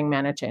human hiring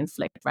manager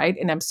inflict, right?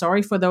 And I'm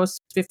sorry for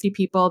those 50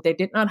 people they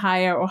did not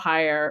hire or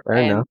hire, Fair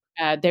and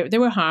enough. they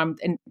were harmed,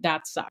 and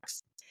that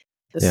sucks.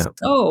 The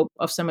scope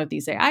of some of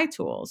these AI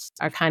tools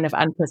are kind of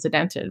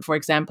unprecedented. For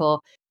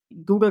example,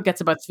 Google gets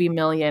about 3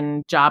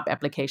 million job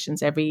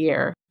applications every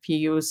year. If you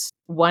use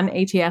one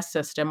ATS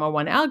system or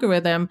one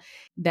algorithm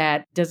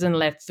that doesn't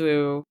let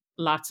through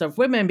lots of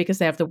women because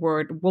they have the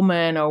word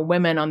woman or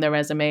women on their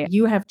resume,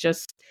 you have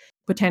just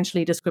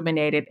potentially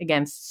discriminated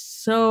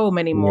against so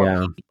many more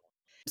people.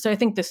 So I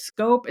think the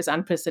scope is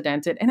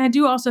unprecedented. And I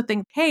do also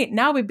think, hey,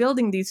 now we're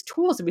building these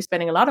tools and we're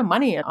spending a lot of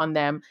money on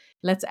them.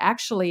 Let's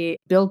actually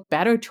build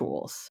better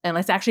tools and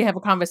let's actually have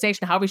a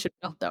conversation how we should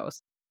build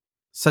those.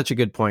 Such a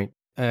good point.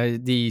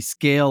 The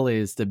scale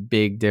is the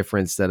big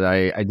difference that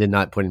I did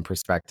not put in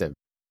perspective.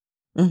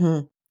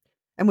 Mm-hmm.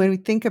 And when we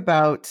think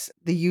about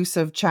the use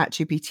of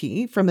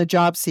ChatGPT from the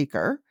job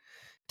seeker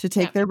to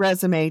take their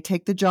resume,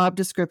 take the job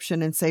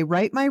description and say,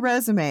 write my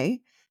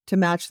resume to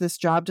match this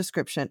job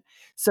description.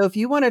 So if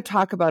you want to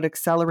talk about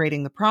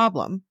accelerating the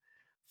problem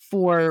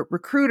for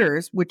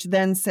recruiters, which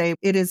then say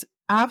it is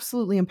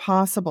absolutely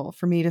impossible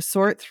for me to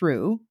sort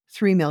through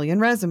 3 million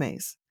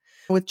resumes.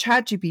 With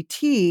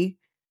ChatGPT,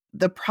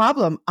 the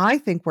problem I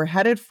think we're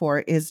headed for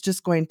is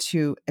just going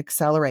to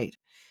accelerate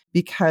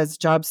because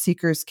job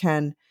seekers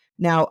can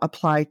now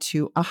apply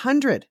to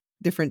 100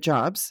 different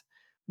jobs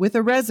with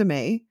a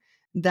resume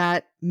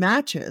that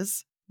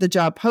matches the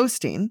job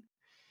posting.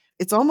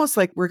 It's almost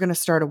like we're going to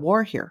start a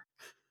war here.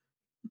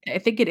 I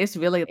think it is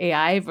really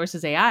AI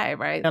versus AI,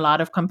 right? A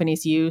lot of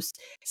companies use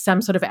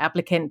some sort of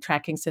applicant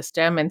tracking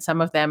system, and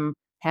some of them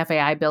have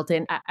AI built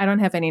in. I don't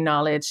have any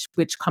knowledge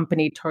which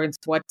company turns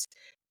what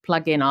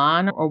plugin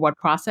on or what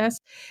process.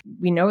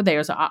 We know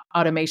there's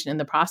automation in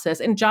the process,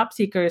 and job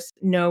seekers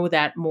know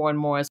that more and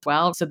more as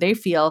well. So they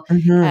feel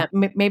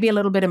maybe a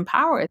little bit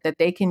empowered that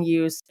they can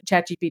use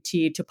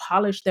ChatGPT to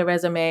polish their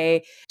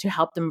resume, to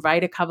help them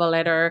write a cover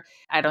letter.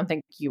 I don't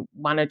think you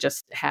want to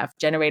just have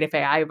generative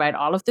AI write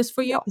all of this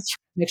for you.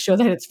 Make sure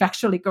that it's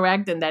factually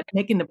correct and that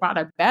making the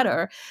product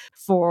better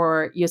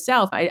for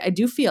yourself. I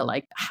do feel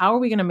like, how are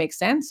we going to make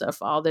sense of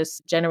all this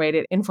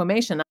generated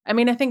information? I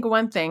mean, I think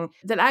one thing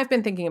that I've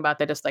been thinking about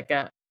that is like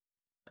a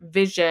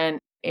vision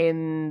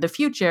in the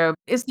future,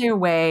 is there a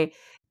way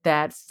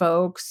that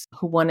folks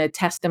who want to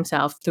test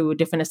themselves through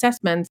different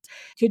assessments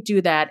could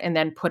do that and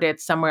then put it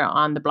somewhere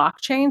on the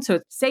blockchain so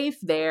it's safe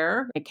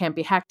there, it can't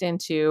be hacked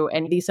into,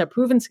 and these are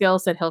proven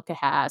skills that Hilke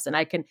has, and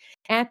I can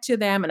add to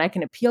them and I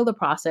can appeal the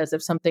process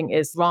if something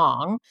is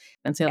wrong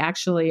and say,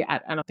 actually, I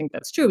don't think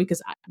that's true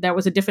because that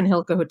was a different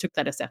Hilke who took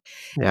that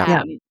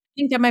assessment. I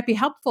think that might be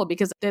helpful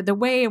because the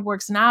way it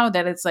works now,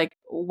 that it's like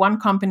one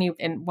company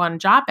and one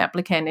job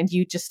applicant, and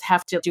you just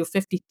have to do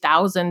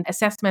 50,000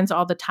 assessments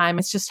all the time.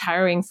 It's just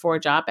hiring for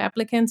job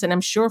applicants. And I'm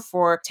sure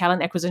for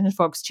talent acquisition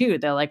folks too,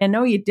 they're like, I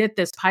know you did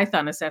this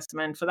Python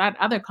assessment for that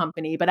other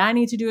company, but I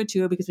need to do it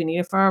too because we need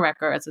it for our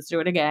records. Let's do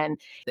it again.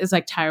 It's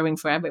like tiring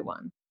for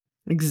everyone.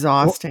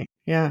 Exhausting.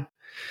 Yeah.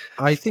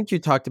 I think you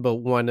talked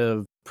about one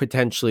of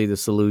potentially the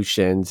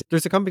solutions.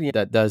 There's a company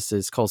that does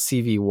this called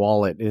CV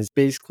Wallet, and it's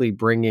basically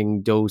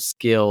bringing those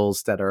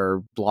skills that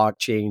are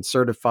blockchain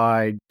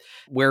certified.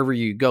 Wherever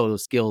you go,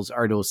 those skills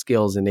are those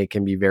skills, and they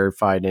can be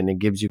verified, and it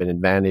gives you an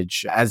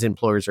advantage as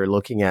employers are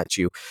looking at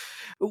you.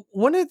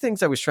 One of the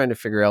things I was trying to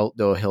figure out,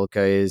 though, Hilke,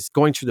 is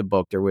going through the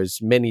book, there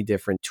was many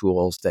different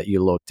tools that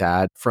you looked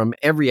at from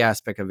every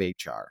aspect of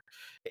HR.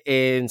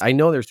 And I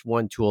know there's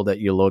one tool that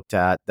you looked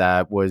at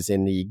that was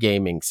in the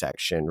gaming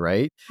section,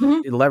 right?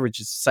 Mm-hmm. It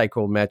leverages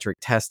psychometric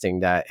testing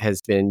that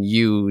has been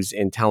used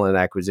in talent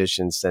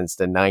acquisition since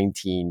the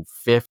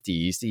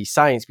 1950s. The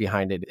science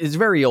behind it is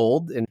very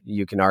old, and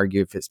you can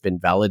argue if it's been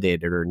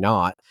validated or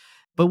not.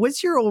 But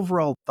what's your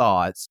overall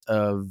thoughts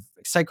of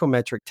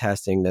psychometric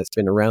testing that's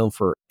been around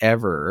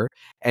forever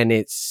and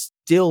it's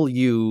still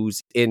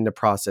used in the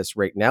process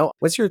right now?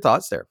 What's your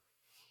thoughts there?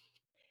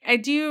 I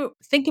do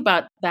think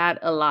about that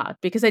a lot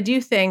because I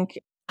do think,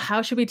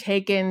 how should we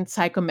take in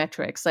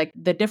psychometrics, like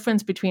the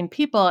difference between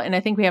people? And I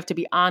think we have to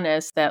be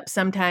honest that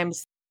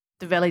sometimes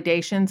the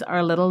validations are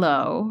a little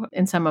low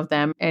in some of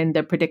them and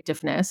the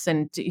predictiveness.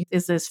 And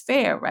is this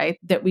fair, right?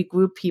 That we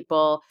group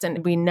people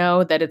and we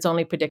know that it's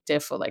only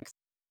predictive for like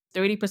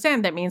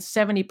 30%. That means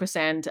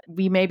 70%.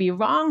 We may be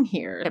wrong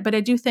here. But I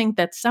do think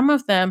that some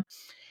of them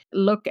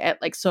look at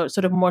like sort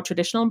of more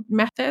traditional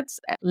methods,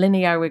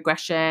 linear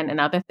regression and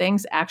other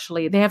things,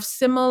 actually they have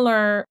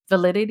similar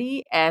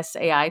validity as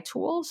AI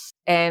tools.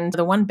 And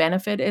the one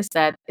benefit is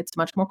that it's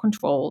much more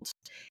controlled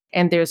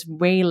and there's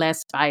way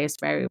less biased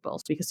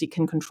variables because you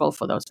can control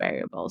for those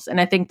variables. And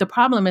I think the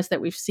problem is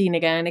that we've seen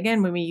again and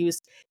again when we use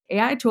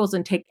AI tools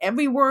and take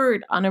every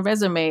word on a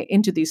resume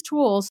into these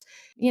tools,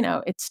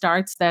 it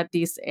starts that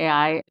these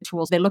AI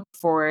tools, they look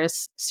for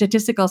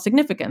statistical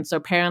significance. So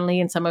apparently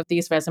in some of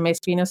these resume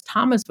screeners,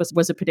 Thomas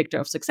was a predictor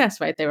of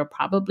success, right? There were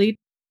probably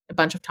a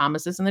bunch of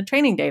Thomases in the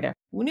training data.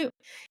 Who knew?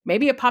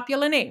 Maybe a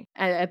popular name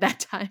at that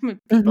time.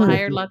 People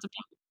hired lots of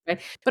Thomas. Right?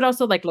 But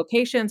also like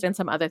locations and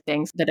some other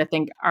things that I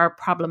think are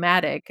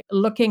problematic.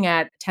 Looking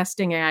at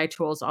testing AI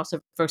tools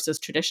also versus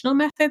traditional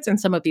methods and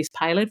some of these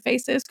pilot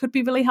phases could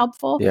be really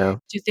helpful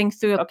to think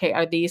through, okay,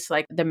 are these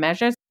like the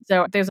measures?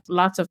 So there's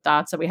lots of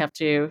thoughts that we have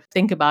to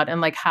think about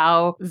and like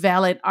how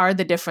valid are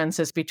the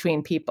differences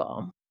between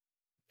people?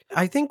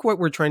 I think what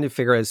we're trying to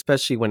figure out,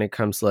 especially when it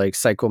comes to like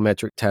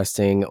psychometric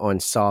testing on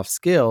soft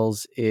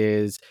skills,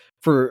 is,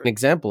 for an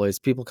example, is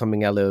people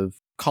coming out of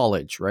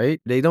college,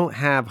 right? They don't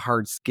have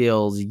hard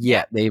skills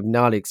yet. They've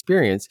not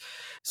experienced.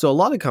 So a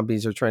lot of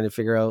companies are trying to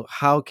figure out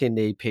how can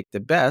they pick the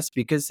best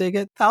because they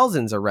get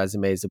thousands of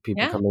resumes of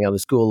people coming out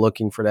of school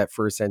looking for that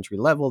first entry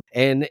level.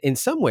 And in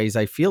some ways,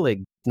 I feel like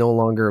no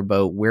longer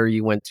about where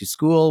you went to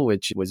school,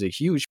 which was a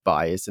huge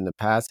bias in the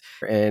past.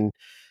 And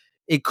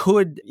it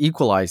could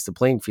equalize the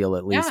playing field,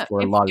 at least for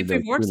a lot of If the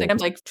it works, I'm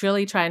like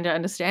truly trying to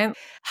understand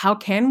how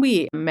can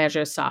we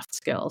measure soft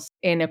skills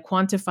in a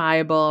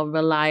quantifiable,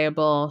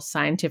 reliable,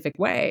 scientific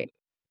way.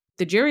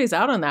 The jury is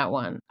out on that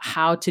one.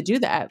 How to do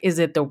that? Is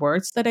it the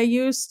words that I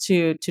use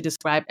to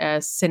describe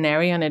a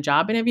scenario in a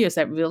job interview? Is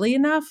that really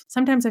enough?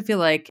 Sometimes I feel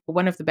like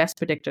one of the best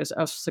predictors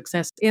of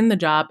success in the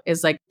job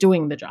is like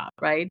doing the job,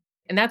 right?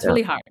 And that's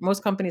really hard.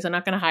 Most companies are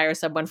not going to hire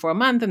someone for a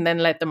month and then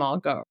let them all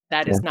go.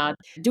 That is not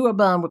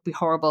doable and would be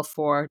horrible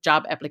for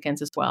job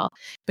applicants as well.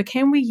 But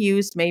can we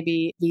use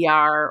maybe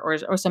VR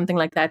or something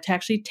like that to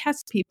actually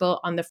test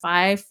people on the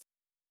 5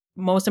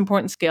 most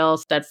important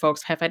skills that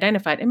folks have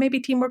identified? And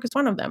maybe teamwork is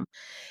one of them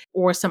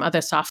or some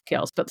other soft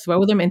skills, but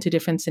throw them into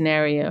different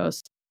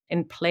scenarios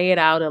and play it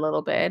out a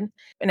little bit.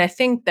 And I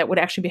think that would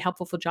actually be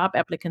helpful for job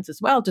applicants as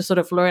well to sort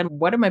of learn,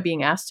 what am I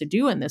being asked to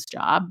do in this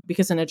job?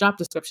 Because in a job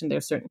description,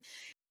 there's certain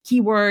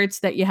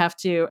keywords that you have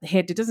to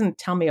hit. It doesn't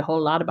tell me a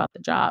whole lot about the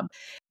job.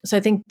 So I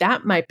think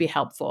that might be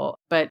helpful.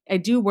 But I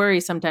do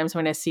worry sometimes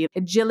when I see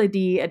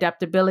agility,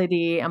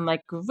 adaptability. I'm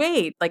like,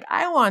 great. Like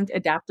I want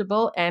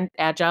adaptable and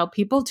agile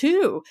people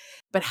too.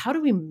 But how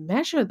do we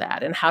measure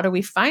that? And how do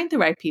we find the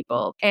right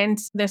people? And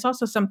there's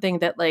also something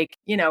that like,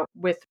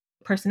 with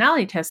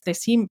personality tests, they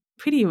seem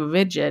pretty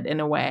rigid in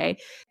a way.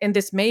 And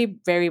this may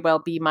very well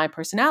be my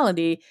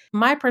personality.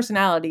 My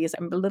personality is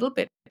I'm a little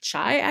bit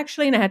shy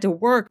actually. And I had to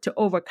work to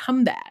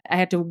overcome that. I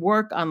had to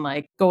work on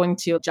like going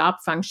to job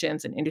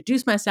functions and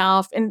introduce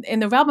myself. And in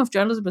the realm of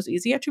journalism, it was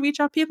easier to reach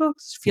out people.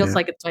 It feels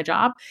like it's my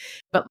job.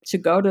 But to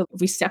go to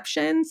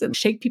receptions and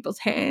shake people's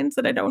hands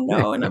that I don't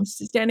know and I'm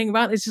standing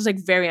around, it's just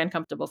like very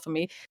uncomfortable for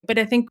me. But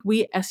I think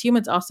we as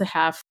humans also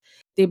have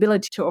the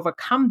ability to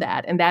overcome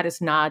that. And that is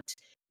not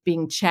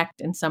being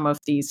checked in some of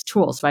these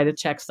tools, right? It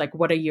checks like,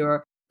 what are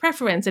your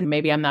preference? And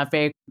maybe I'm not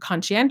very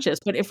conscientious,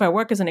 but if I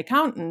work as an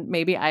accountant,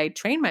 maybe I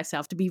train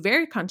myself to be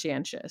very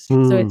conscientious.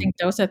 So I think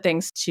those are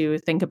things to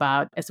think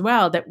about as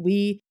well, that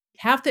we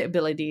have the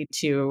ability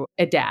to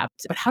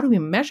adapt, but how do we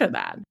measure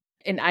that?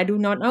 And I do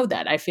not know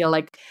that. I feel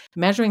like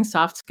measuring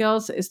soft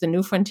skills is the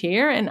new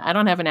frontier, and I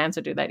don't have an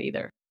answer to that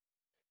either.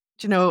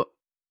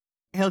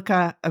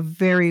 Hilke, a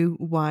very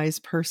wise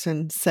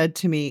person, said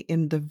to me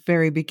in the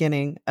very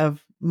beginning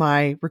of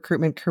my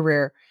recruitment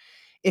career,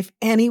 if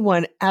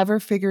anyone ever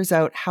figures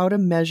out how to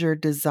measure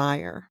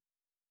desire,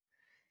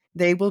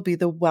 they will be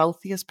the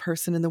wealthiest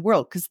person in the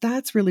world, because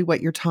that's really what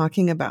you're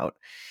talking about.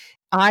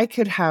 I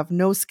could have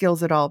no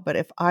skills at all, but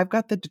if I've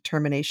got the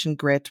determination,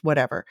 grit,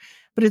 whatever,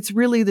 but it's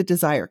really the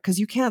desire, because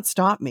you can't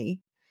stop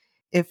me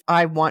if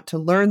I want to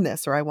learn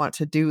this or I want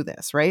to do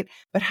this, right?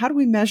 But how do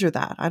we measure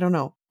that? I don't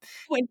know.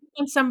 When you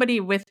want somebody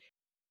with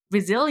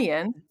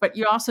resilience, but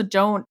you also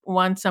don't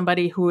want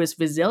somebody who is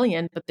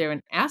resilient, but they're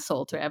an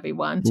asshole to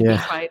everyone to be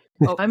quite.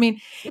 Oh, I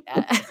mean,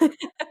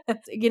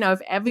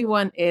 if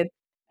everyone is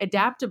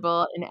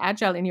adaptable and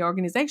agile in your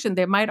organization,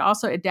 they might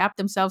also adapt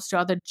themselves to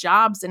other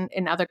jobs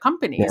in other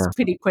companies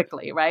pretty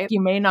quickly, right?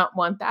 You may not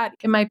want that.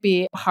 It might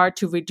be hard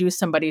to reduce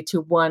somebody to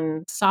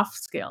one soft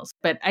skills,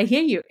 but I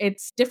hear you.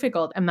 It's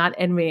difficult. I'm not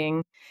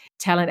envying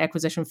talent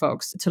acquisition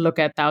folks to look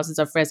at thousands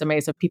of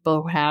resumes of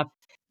people who have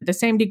the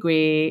same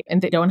degree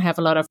and they don't have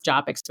a lot of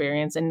job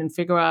experience, and then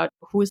figure out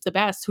who is the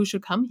best, who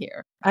should come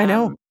here. I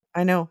know.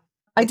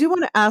 I do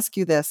want to ask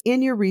you this.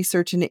 In your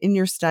research and in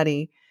your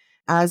study,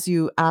 as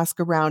you ask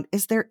around,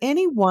 is there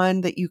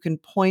anyone that you can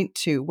point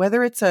to,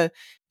 whether it's a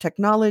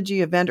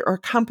technology, a vendor, or a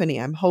company,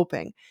 I'm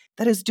hoping,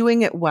 that is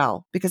doing it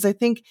well? Because I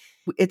think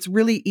it's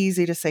really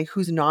easy to say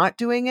who's not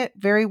doing it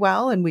very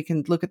well, and we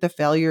can look at the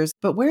failures.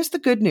 But where's the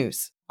good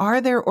news? Are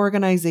there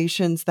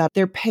organizations that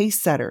they're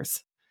pace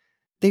setters?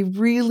 They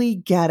really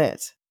get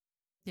it.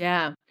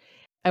 Yeah.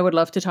 I would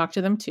love to talk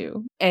to them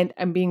too. And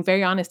I'm being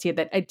very honest here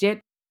that I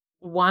did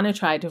want to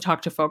try to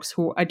talk to folks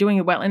who are doing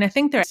it well. And I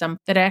think there are some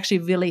that are actually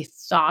really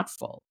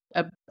thoughtful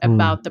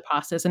about the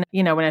process. And,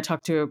 when I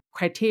talked to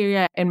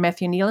Criteria and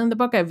Matthew Neal in the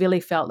book, I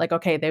really felt like,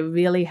 okay, they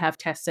really have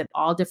tested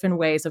all different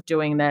ways of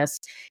doing this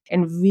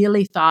and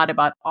really thought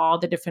about all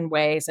the different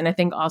ways. And I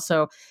think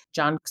also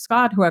John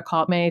Scott, who I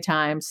called many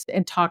times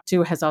and talked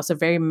to, has also a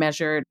very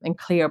measured and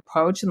clear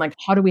approach. And like,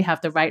 how do we have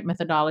the right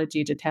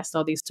methodology to test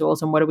all these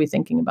tools? And what are we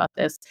thinking about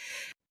this?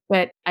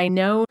 But I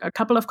know a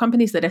couple of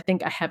companies that I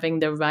think are having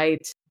the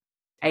right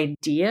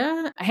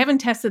idea. I haven't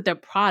tested their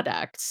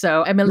product,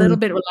 so I'm a little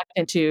bit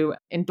reluctant to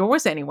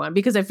endorse anyone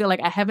because I feel like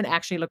I haven't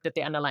actually looked at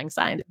the underlying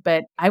science.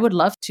 But I would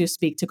love to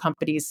speak to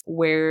companies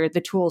where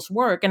the tools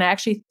work. And I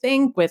actually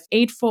think with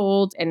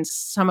Eightfold and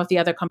some of the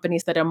other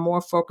companies that are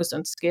more focused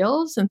on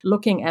skills and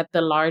looking at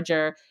the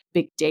larger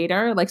big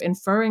data, like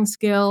inferring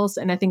skills.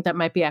 And I think that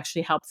might be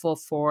actually helpful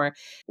for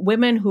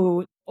women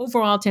who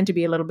overall tend to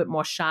be a little bit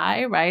more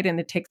shy, right? And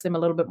it takes them a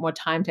little bit more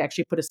time to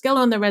actually put a skill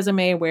on their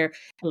resume, where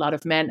a lot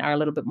of men are a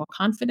little bit more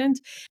confident.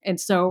 And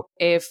so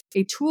if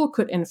a tool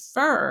could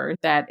infer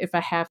that if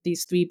I have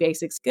these 3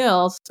 basic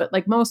skills, but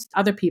like most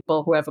other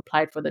people who have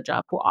applied for the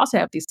job who also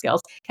have these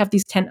skills, have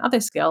these 10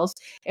 other skills,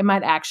 it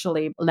might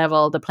actually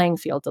level the playing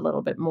field a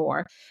little bit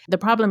more. The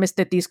problem is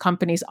that these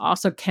companies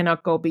also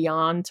cannot go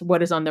beyond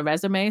what is on the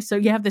resume. So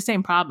you have the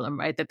same problem,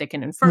 right? That they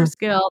can infer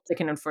skills, they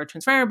can infer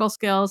transferable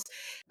skills,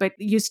 but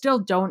you still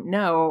don't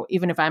know,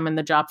 even if I'm in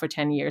the job for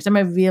 10 years, am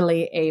I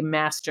really a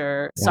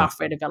master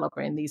software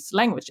developer in these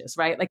languages,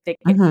 right? Like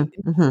one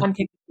can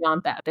go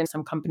beyond that. And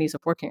some companies are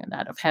working on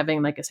that, of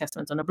having like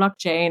assessments on a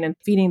blockchain and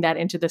feeding that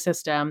into the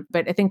system.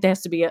 But I think there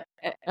has to be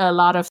a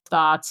lot of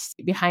thoughts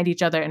behind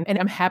each other. And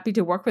I'm happy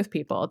to work with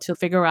people to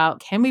figure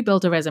out, can we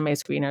build a resume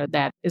screener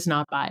that is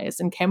not biased?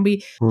 And can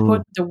we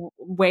put the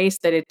ways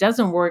that it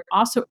doesn't work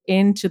also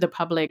into the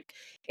public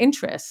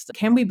interest?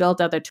 Can we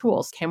build other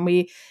tools? Can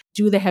we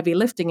do the heavy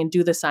lifting and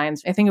do the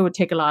science? I think it would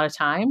take a lot of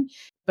time,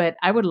 but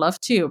I would love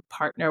to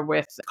partner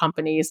with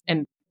companies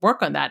and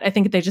work on that. I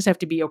think they just have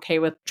to be okay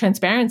with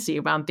transparency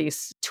around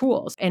these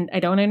tools. And I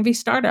don't envy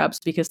startups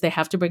because they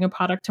have to bring a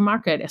product to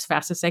market as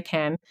fast as they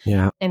can.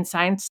 Yeah. And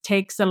science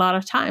takes a lot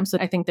of time. So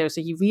I think there's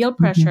a real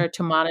pressure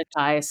to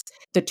monetize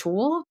the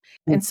tool.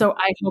 And so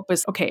I hope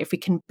is, okay, if we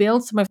can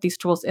build some of these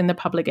tools in the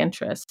public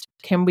interest,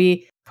 can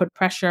we put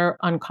pressure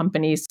on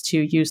companies to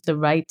use the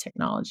right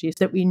technologies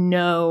that we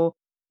know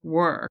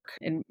work?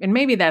 And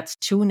maybe that's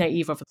too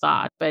naive of a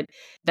thought, but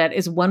that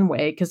is one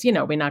way, because,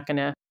 we're not going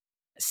to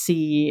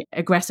see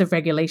aggressive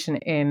regulation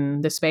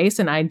in the space.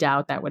 And I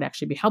doubt that would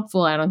actually be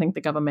helpful. I don't think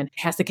the government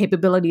has the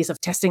capabilities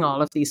of testing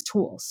all of these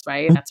tools,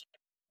 right? That's what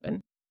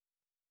happened.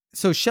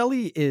 So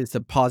Shelley is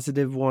the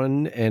positive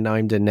one and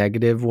I'm the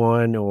negative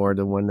one, or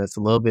the one that's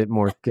a little bit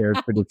more scared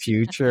for the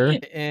future.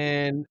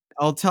 And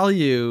I'll tell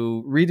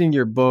you, reading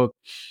your book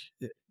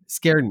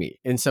scared me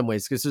in some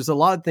ways because there's a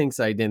lot of things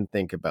I didn't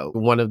think about.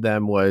 One of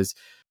them was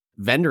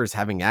vendors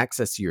having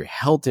access to your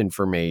health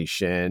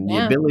information,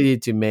 the ability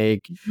to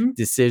make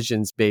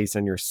decisions based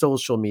on your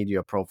social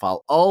media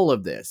profile, all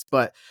of this.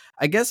 But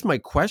I guess my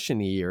question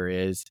here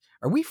is,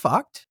 are we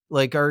fucked?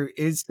 Like,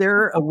 is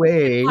there a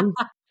way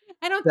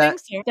I don't think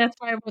so. That's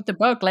why I wrote the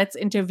book. Let's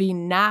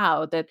intervene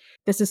now that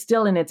this is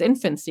still in its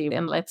infancy.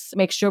 And let's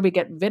make sure we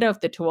get rid of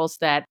the tools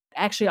that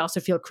actually also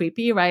feel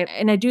creepy, right?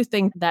 And I do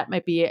think that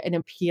might be an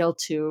appeal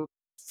to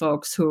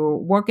folks who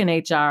work in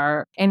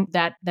HR, and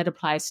that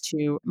applies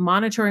to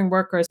monitoring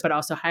workers, but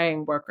also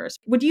hiring workers.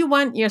 Would you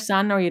want your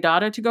son or your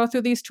daughter to go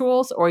through these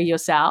tools, or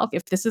yourself?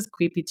 If this is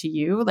creepy to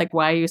you, like,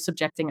 why are you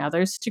subjecting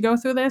others to go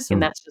through this?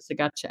 And that's just a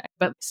gut check.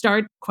 But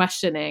start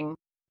questioning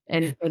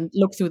and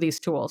look through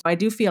these tools. I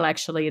do feel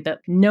actually that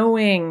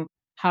knowing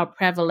how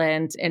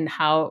prevalent and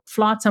how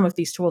flawed some of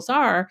these tools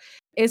are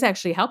is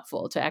actually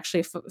helpful to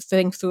actually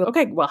think through,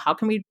 okay, well, how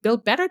can we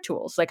build better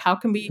tools? Like, how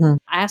can we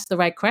ask the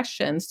right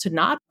questions to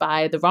not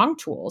buy the wrong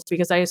tools?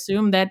 Because I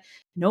assume that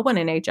no one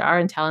in HR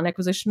and talent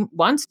acquisition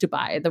wants to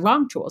buy the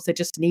wrong tools. They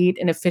just need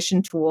an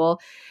efficient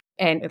tool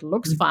and it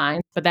looks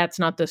fine, but that's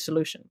not the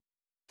solution.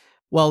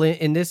 Well,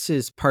 and this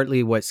is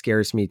partly what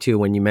scares me too,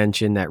 when you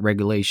mentioned that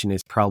regulation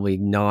is probably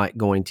not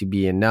going to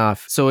be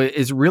enough. So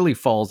it really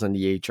falls on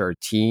the HR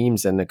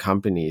teams and the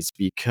companies,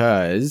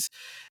 because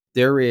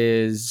there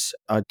is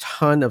a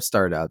ton of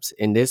startups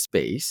in this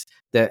space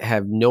that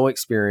have no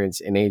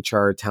experience in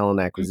HR talent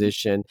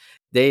acquisition.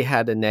 They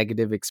had a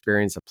negative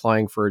experience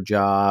applying for a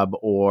job,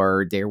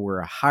 or they were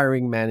a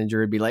hiring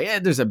manager and be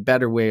like, there's a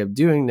better way of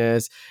doing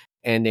this.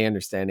 and they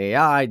understand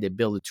AI, they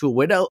build a tool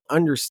without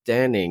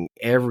understanding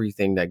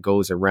everything that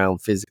goes around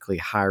physically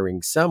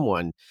hiring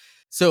someone.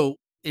 So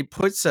it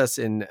puts us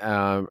in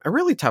a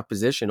really tough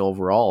position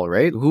overall,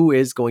 right? Who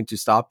is going to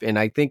stop? And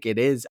I think it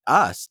is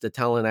us, the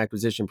talent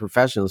acquisition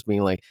professionals,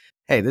 being like,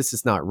 hey, this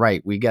is not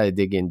right. We got to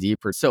dig in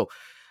deeper. So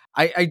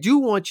I do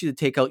want you to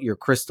take out your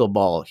crystal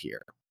ball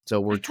here.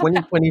 So we're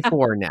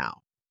 2024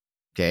 now.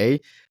 Okay.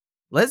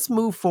 Let's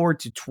move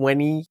forward to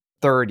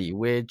 2030,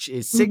 which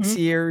is 6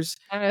 years.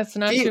 And it's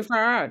not too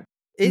far out.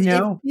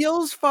 It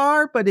feels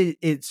far, but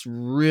it's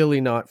really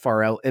not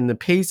far out. And the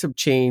pace of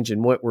change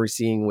and what we're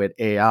seeing with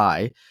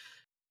AI,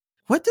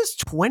 what does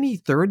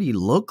 2030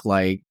 look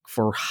like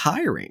for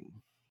hiring?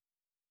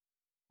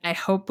 I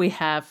hope we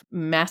have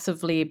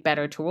massively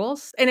better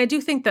tools. And I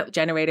do think that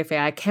generative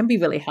AI can be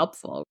really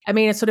helpful. I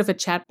mean, it's sort of a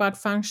chatbot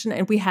function.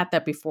 And we had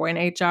that before in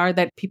HR,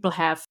 that people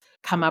have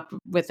come up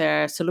with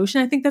a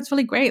solution. I think that's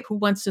really great. Who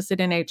wants to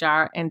sit in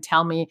HR and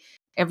tell me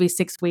every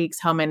 6 weeks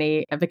how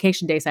many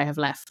vacation days I have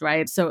left,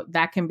 right? So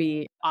that can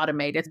be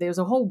automated. There's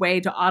a whole way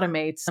to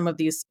automate some of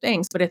these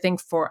things. But I think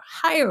for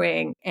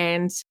hiring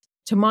and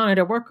to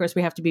monitor workers,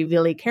 we have to be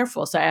really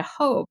careful. So I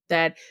hope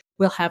that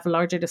we'll have a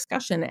larger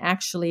discussion.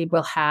 Actually,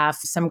 we'll have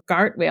some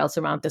guardrails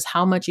around this,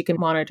 how much you can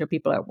monitor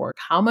people at work,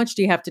 how much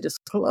do you have to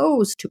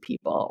disclose to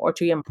people or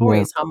to your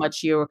employees, how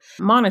much you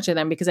monitor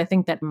them, because I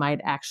think that might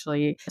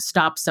actually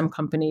stop some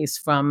companies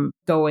from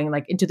going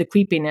like into the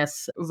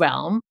creepiness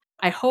realm.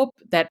 I hope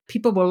that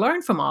people will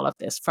learn from all of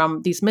this,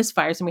 from these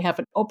misfires, and we have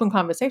an open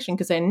conversation,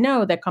 because I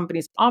know that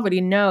companies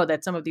already know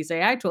that some of these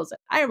AI tools that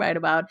I write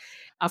about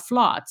are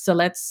flawed. So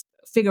let's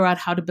figure out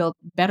how to build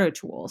better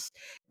tools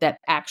that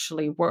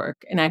actually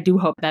work. And I do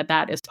hope that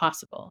that is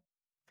possible.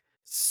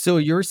 So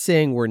you're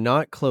saying we're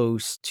not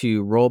close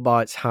to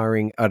robots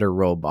hiring other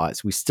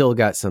robots. We still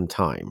got some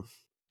time.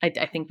 I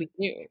think we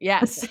do.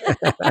 Yes.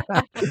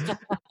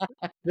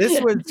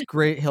 This was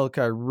great, Hilke.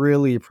 I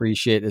really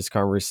appreciate this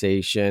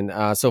conversation.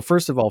 So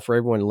first of all, for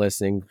everyone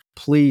listening,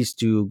 please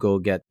do go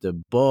get the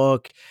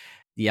book,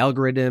 The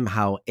Algorithm,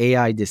 How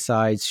AI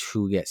Decides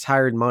Who Gets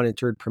Hired,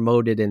 Monitored,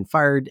 Promoted, and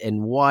Fired,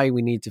 and Why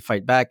We Need to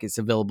Fight Back. It's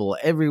available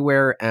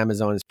everywhere.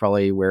 Amazon is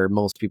probably where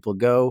most people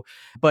go.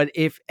 But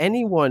if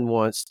anyone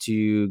wants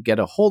to get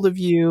a hold of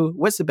you,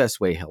 what's the best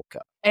way, Hilke?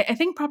 I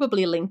think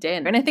probably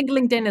LinkedIn. And I think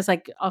LinkedIn is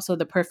like also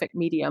the perfect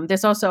medium.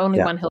 There's also only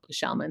one Hilke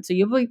Schellmann. So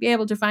you will be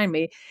able to find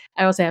me.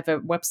 I also have a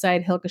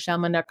website,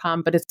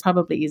 hilkeschellmann.com, but it's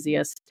probably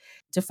easiest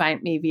to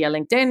find me via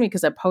LinkedIn,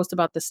 because I post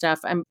about this stuff.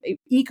 I'm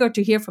eager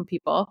to hear from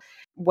people,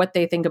 what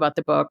they think about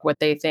the book,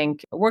 what they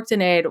think worked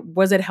in it.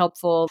 Was it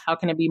helpful? How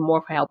can it be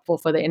more helpful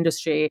for the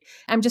industry?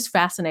 I'm just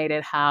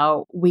fascinated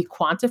how we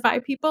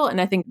quantify people. And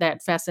I think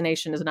that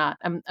fascination is not,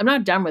 I'm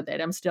not done with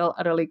it. I'm still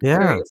utterly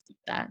curious with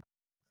that.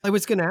 I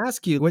was going to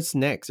ask you, what's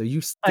next? Are you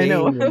staying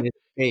in this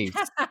space?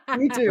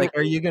 Me too. Like,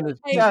 are you going to?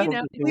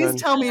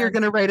 Please tell me you're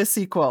going to write a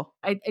sequel.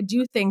 I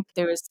do think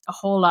there is a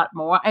whole lot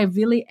more. I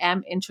really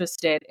am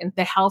interested in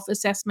the health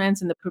assessments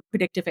and the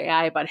predictive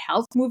AI about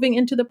health moving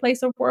into the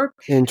place of work.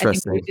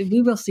 Interesting. I think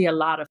we will see a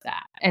lot of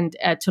that, and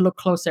to look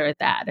closer at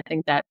that. I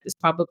think that is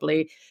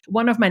probably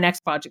one of my next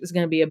projects. Is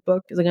going to be a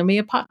book. Is it going to be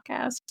a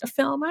podcast, a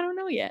film? I don't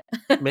know yet.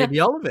 Maybe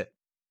all of it.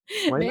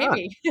 Why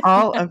Maybe. not?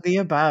 All of the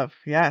above.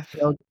 Yes.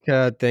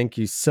 Hilke, thank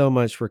you so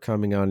much for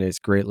coming on. It's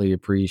greatly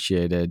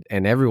appreciated.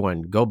 And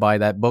everyone, go buy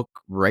that book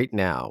right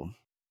now.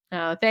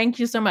 Thank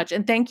you so much.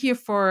 And thank you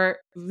for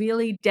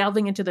really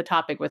delving into the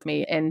topic with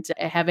me and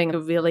having a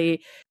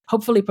really,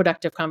 hopefully,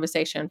 productive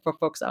conversation for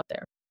folks out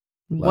there.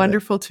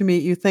 Wonderful to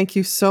meet you. Thank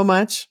you so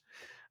much.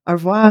 Au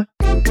revoir.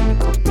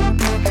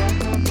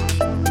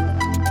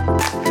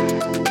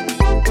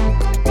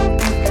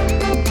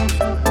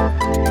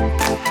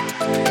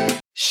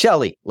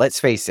 Shelley, let's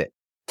face it,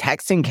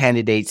 texting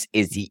candidates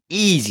is the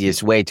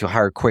easiest way to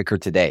hire quicker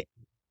today.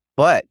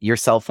 But your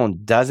cell phone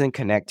doesn't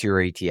connect to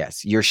your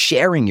ATS. You're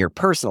sharing your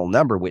personal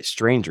number with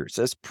strangers.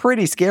 That's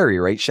pretty scary,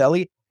 right,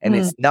 Shelley? And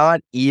it's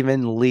not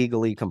even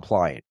legally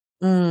compliant.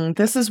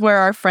 This is where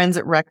our friends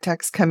at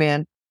RecText come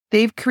in.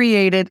 They've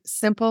created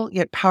simple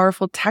yet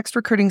powerful text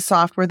recruiting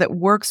software that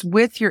works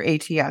with your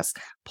ATS.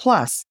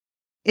 Plus,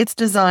 it's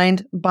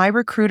designed by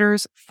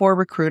recruiters for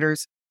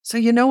recruiters, so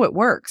you know it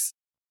works.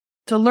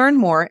 To learn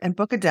more and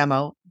book a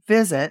demo,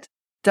 visit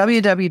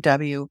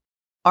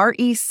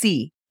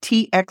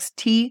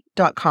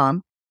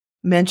www.rectxt.com,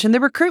 mention the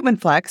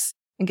Recruitment Flex,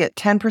 and get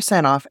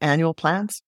 10% off annual plans.